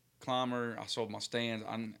my climber, I sold my stands,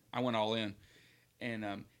 I went all in,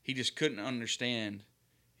 and he just couldn't understand.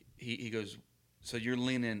 He goes, so you're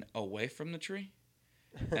leaning away from the tree?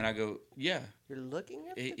 And I go, yeah. You're looking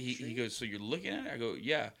at the tree? He goes, so you're looking at it? I go,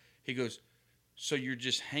 yeah. He goes, so you're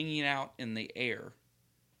just hanging out in the air?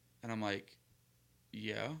 And I'm like,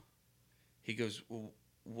 yeah. He goes, well,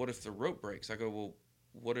 what if the rope breaks? I go, well,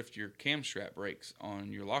 what if your cam strap breaks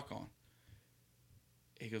on your lock-on?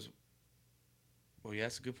 He goes, well, yeah,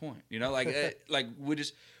 that's a good point. You know, like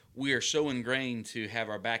we are so ingrained to have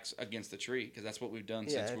our backs against the tree because that's what we've done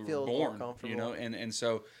since we were born. You know, and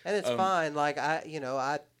so it's fine. Like I've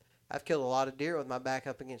killed a lot of deer with my back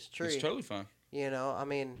up against a tree. It's totally fine. You know, I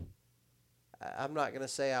mean, I'm not gonna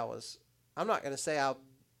say I've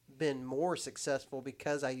been more successful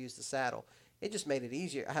because I used the saddle. It just made it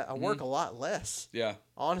easier. I work a lot less. Yeah.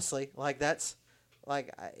 Honestly,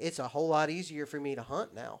 it's a whole lot easier for me to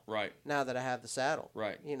hunt now. Right. Now that I have the saddle.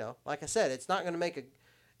 Right. You know, like I said, it's not going to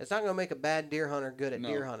make a bad deer hunter good at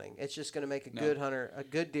deer hunting. It's just going to make a good hunter, a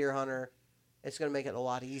good deer hunter, it's going to make it a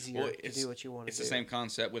lot easier to do what you want to do. It's the same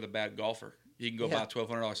concept with a bad golfer. You can go Yeah. buy a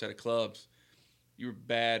 $1,200 set of clubs. You were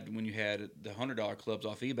bad when you had the $100 clubs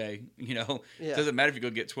off eBay. You know, Yeah. it doesn't matter if you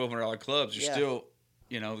go get $1,200 clubs. You're Yeah. still,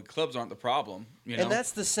 you know, the clubs aren't the problem. You know, And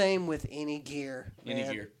that's the same with any gear. Any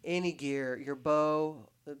man. gear. Any gear. Your bow.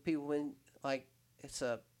 The people when like it's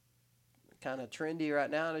a kind of trendy right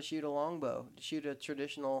now to shoot a longbow, to shoot a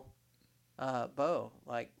traditional bow,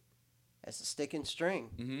 like it's a stick and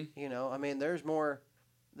string. Mhm. You know, I mean, there's more.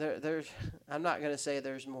 There's. I'm not gonna say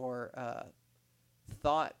there's more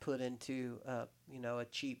thought put into you know, a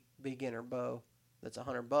cheap beginner bow that's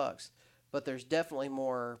 $100, but there's definitely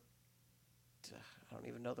more. I don't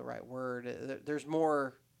even know the right word. There's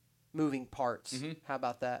more moving parts. Mhm. How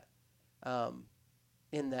about that?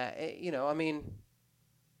 In that, you know, I mean,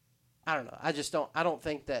 I don't know. I don't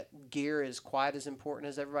think that gear is quite as important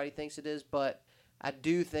as everybody thinks it is, but I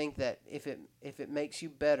do think that if it makes you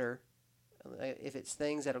better, if it's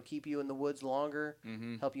things that'll keep you in the woods longer,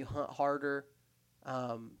 help you hunt harder,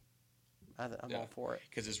 I'm all for it.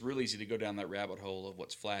 because it's real easy to go down that rabbit hole of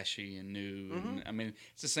what's flashy and new. Mm-hmm. And, I mean,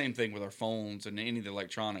 it's the same thing with our phones and any of the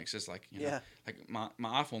electronics. It's like, you know, Yeah. like my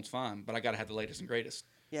iPhone's fine, but I got to have the latest and greatest.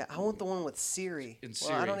 Yeah, I want the one with Siri. And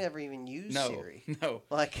Well, I Siri. don't ever even use No, Siri. no.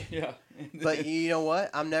 Like, Yeah. but you know what?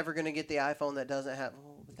 I'm never gonna get the iPhone that doesn't have.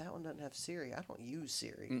 Well, that one doesn't have Siri. I don't use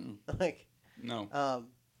Siri. Like, No.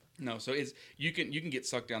 No, so it's you can get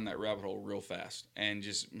sucked down that rabbit hole real fast, and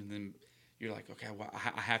then you're like, okay, well,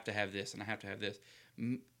 I have to have this, and I have to have this.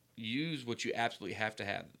 Use what you absolutely have to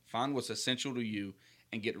have. Find what's essential to you,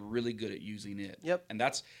 and get really good at using it. Yep. And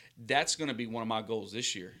that's going to be one of my goals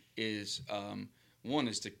this year. Is one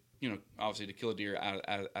is to, you know, obviously to kill a deer out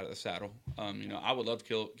of the saddle. You know, I would love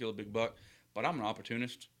to kill a big buck, but I'm an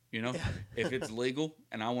opportunist. You know, if it's legal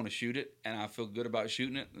and I want to shoot it and I feel good about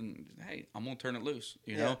shooting it, then hey, I'm gonna turn it loose.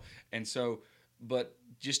 You know, and so, but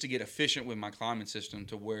just to get efficient with my climbing system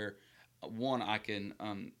to where, one, I can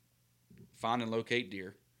find and locate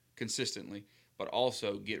deer consistently, but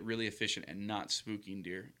also get really efficient and not spooking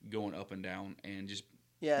deer, going up and down and just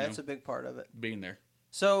that's a big part of it. being there.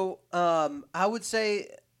 So I would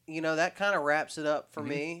say, you know, that kind of wraps it up for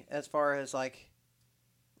me as far as like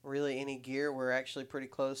really any gear. We're actually pretty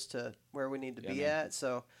close to where we need to be man. at.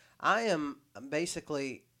 So I am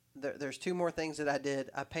basically there's two more things that I did.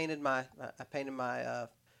 I painted my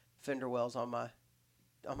fender wells on my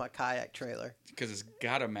kayak trailer. Because it's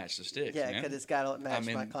got to match the sticks. Yeah, man. because it's got to match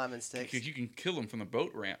my climbing sticks. Because you can kill them from the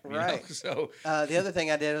boat ramp. You Right. know? So The other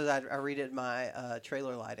thing I did was I redid my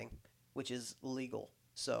trailer lighting, which is legal.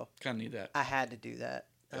 So kind of need that. I had to do that.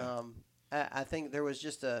 Yeah. I think there was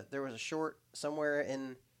a short somewhere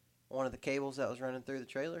in one of the cables that was running through the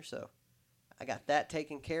trailer, so I got that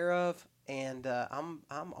taken care of, and I'm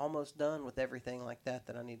almost done with everything like that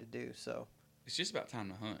I need to do. So It's just about time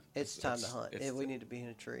to hunt. it's time to hunt. We need to be in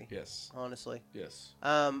a tree. Yes. Honestly. Yes.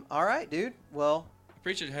 All right, dude. Well,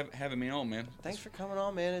 Appreciate you having me on, man. thanks for coming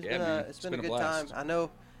on, man. It's been a good blast. time.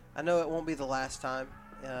 I know it won't be the last time.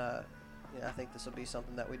 I think this will be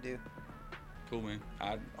something that we do Cool, man.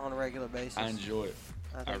 on a regular basis. I enjoy it.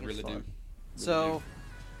 I I think it's really fun. do. So,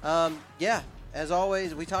 as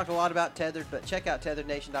always, we talked a lot about Tethered, but check out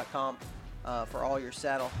tetherednation.com for all your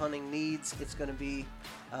saddle hunting needs. It's going to be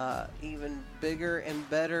even bigger and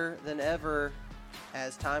better than ever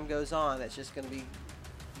as time goes on. It's just going to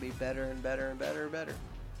be better and better and better and better.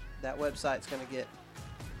 That website's going to get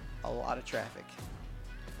a lot of traffic.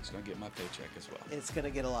 It's going to get my paycheck as well. It's going to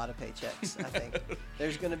get a lot of paychecks, I think.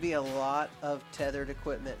 There's going to be a lot of tethered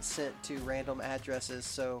equipment sent to random addresses,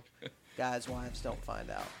 so guys' wives don't find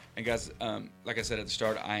out. And guys, like I said at the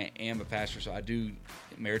start, I am a pastor, so I do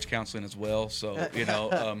marriage counseling as well. So, you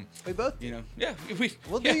know, We both do. you know, yeah,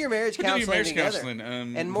 We'll do your marriage we'll do counseling together. counseling,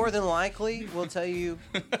 And more than likely, we'll tell you,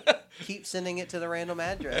 keep sending it to the random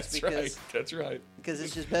address That's right. because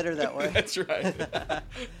it's just better that way. That's right.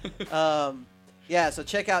 So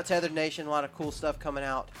check out Tethered Nation. A lot of cool stuff coming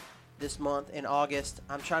out this month in August.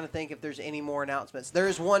 I'm trying to think if there's any more announcements. There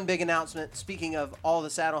is one big announcement. Speaking of all the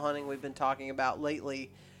saddle hunting we've been talking about lately,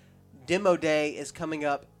 Demo Day is coming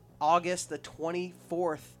up August the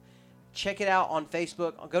 24th. Check it out on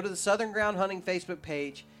Facebook. I'll go to the Southern Ground Hunting Facebook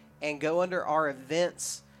page and go under our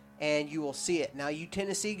events, and you will see it. Now, you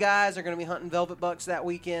Tennessee guys are going to be hunting velvet bucks that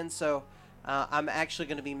weekend, so I'm actually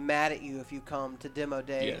going to be mad at you if you come to Demo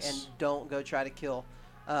Day and don't go try to kill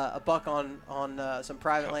a buck on some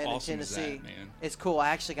private land awesome in is Tennessee. that, man? It's cool. I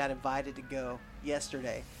actually got invited to go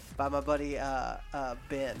yesterday by my buddy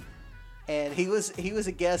Ben, and he was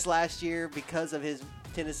a guest last year because of his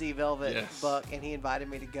Tennessee velvet buck, and he invited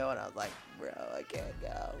me to go, and I was like, bro, I can't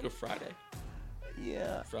go. Go Friday.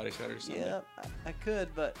 Yeah. Friday, Saturday, Sunday. Yeah, I could,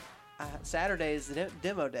 but Saturday is the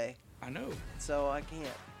demo day, I know. so I can't.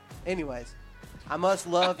 Anyways, I must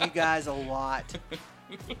love you guys a lot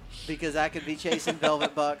because I could be chasing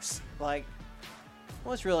velvet bucks like,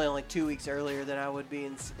 well, it's really only 2 weeks earlier than I would be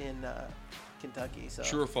in Kentucky. So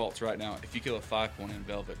True or false right now, if you kill a 5-point in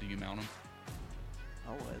velvet, do you mount them?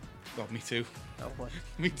 I would. Oh, me too. I would.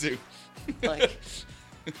 Me too. Like,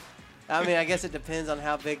 I mean, I guess it depends on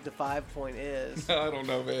how big the 5-point is. I don't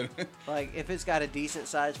know, man. Like, if it's got a decent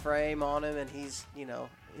sized frame on him and he's,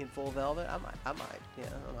 in full velvet, I might. Yeah,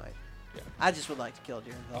 I might. Yeah. I just would like to kill a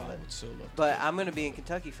deer in Oh, I velvet. would so love to. But I'm going to be in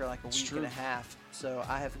Kentucky for like a It's week true. and a half, so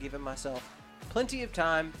I have given myself plenty of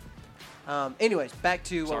time. Anyways, back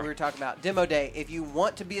to what Sorry. we were talking about. Demo day. If you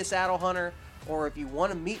want to be a saddle hunter or if you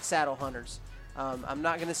want to meet saddle hunters, I'm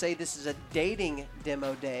not going to say this is a dating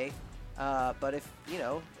demo day, but if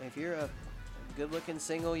you're a good-looking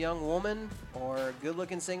single young woman or a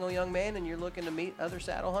good-looking single young man and you're looking to meet other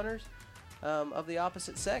saddle hunters of the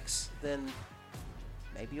opposite sex, then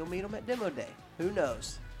maybe you'll meet them at demo day. Who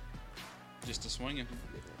knows? Just a swinging.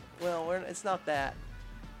 Well, it's not that.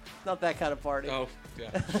 Not that kind of party. Oh, yeah,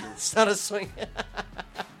 sure. It's not a swing.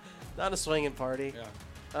 Not a swinging party.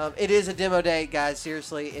 Yeah. It is a demo day, guys.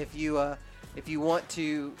 Seriously, if you want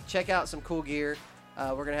to check out some cool gear,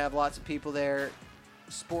 we're gonna have lots of people there,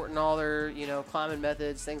 sporting all their climbing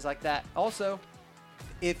methods, things like that. Also,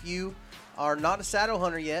 if you are not a saddle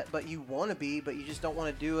hunter yet, but you want to be, but you just don't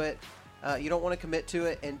want to do it, you don't want to commit to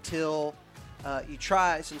it until you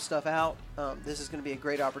try some stuff out. This is going to be a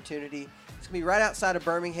great opportunity. It's going to be right outside of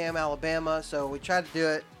Birmingham, Alabama. So we tried to do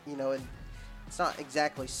it, it's not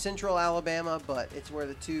exactly central Alabama, but it's where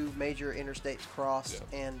the two major interstates cross.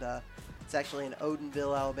 Yeah. And it's actually in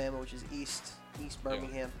Odenville, Alabama, which is east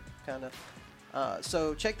Birmingham, kind of.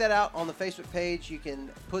 So check that out on the Facebook page. You can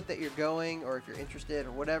put that you're going or if you're interested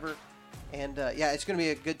or whatever. And it's going to be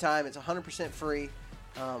a good time. It's 100% free.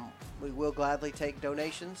 We will gladly take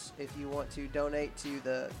donations if you want to donate to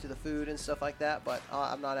the food and stuff like that, but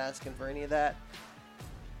I'm not asking for any of that.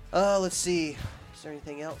 Let's see. Is there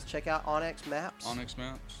anything else? Check out Onyx Maps. Onyx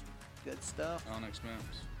Maps. Good stuff. Onyx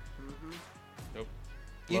Maps. Mm-hmm. Nope.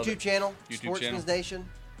 Love YouTube it. channel, YouTube Sportsman's channel. Nation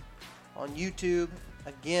on YouTube.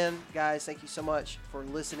 Again, guys, thank you so much for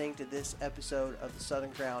listening to this episode of the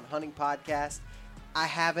Southern Ground Hunting Podcast. I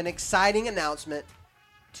have an exciting announcement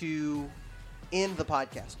to end the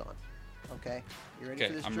podcast on. Okay? You ready Okay,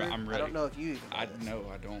 for this, I'm Drew? ready. I don't know if you even know this. No,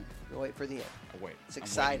 I don't. You'll wait for the end. Oh, wait. It's I'm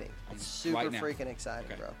exciting. waiting. It's super right now. freaking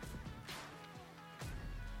exciting, Okay. bro.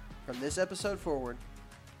 From this episode forward,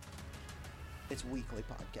 it's weekly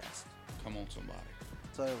podcast. Come on, somebody.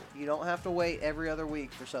 So you don't have to wait every other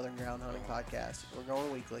week for Southern Ground Hunting Podcast. We're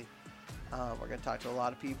going weekly. We're going to talk to a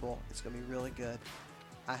lot of people. It's going to be really good.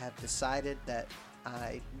 I have decided that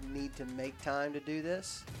I need to make time to do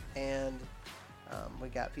this, and we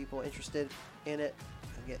got people interested in it.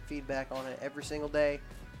 I get feedback on it every single day.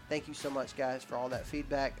 Thank you so much, guys, for all that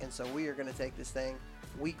feedback. And so we are going to take this thing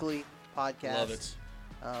weekly podcast. Love it.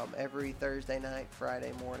 Every Thursday night,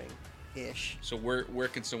 Friday morning-ish. So where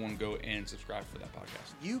can someone go and subscribe for that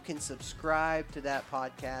podcast? You can subscribe to that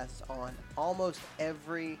podcast on almost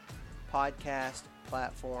every podcast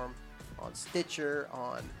platform, on Stitcher,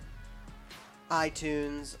 on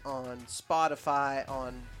iTunes, on Spotify,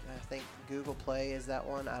 on I think Google Play is that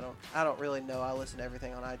one. I don't really know. I listen to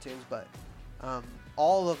everything on iTunes, but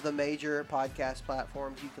all of the major podcast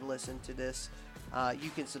platforms you can listen to this. You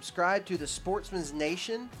can subscribe to the Sportsman's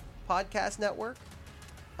Nation podcast network,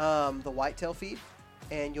 the Whitetail feed,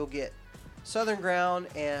 and you'll get Southern Ground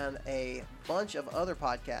and a bunch of other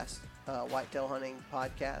podcasts, whitetail hunting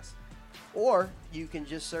podcasts. Or you can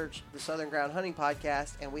just search the Southern Ground Hunting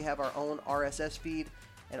Podcast, and we have our own RSS feed,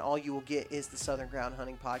 and all you will get is the Southern Ground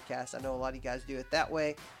Hunting Podcast. I know a lot of you guys do it that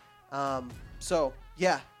way. So,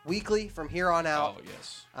 yeah, weekly from here on out. Oh,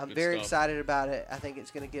 yes. I'm Good very stuff. excited about it. I think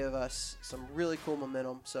it's going to give us some really cool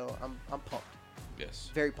momentum, so I'm pumped.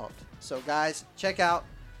 Yes. Very pumped. So, guys, check out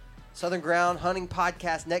Southern Ground Hunting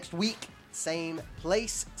Podcast next week. Same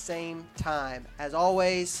place, same time. As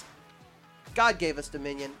always, God gave us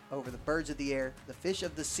dominion over the birds of the air, the fish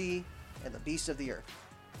of the sea, and the beasts of the earth.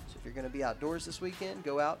 So if you're going to be outdoors this weekend,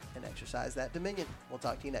 go out and exercise that dominion. We'll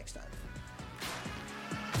talk to you next time.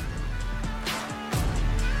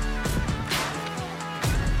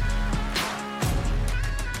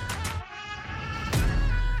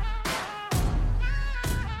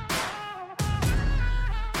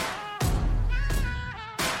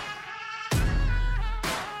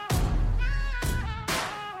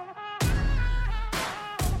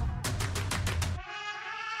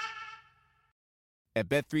 At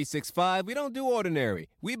Bet365, we don't do ordinary.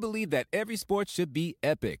 We believe that every sport should be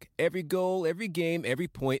epic. Every goal, every game, every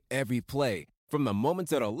point, every play. From the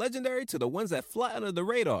moments that are legendary to the ones that fly under the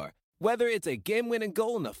radar. Whether it's a game-winning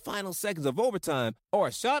goal in the final seconds of overtime or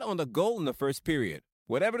a shot on the goal in the first period.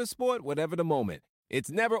 Whatever the sport, whatever the moment. It's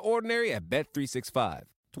never ordinary at Bet365.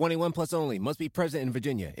 21 plus only. Must be present in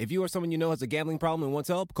Virginia. If you or someone you know has a gambling problem and wants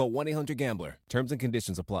help, call 1-800-GAMBLER. Terms and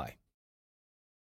conditions apply.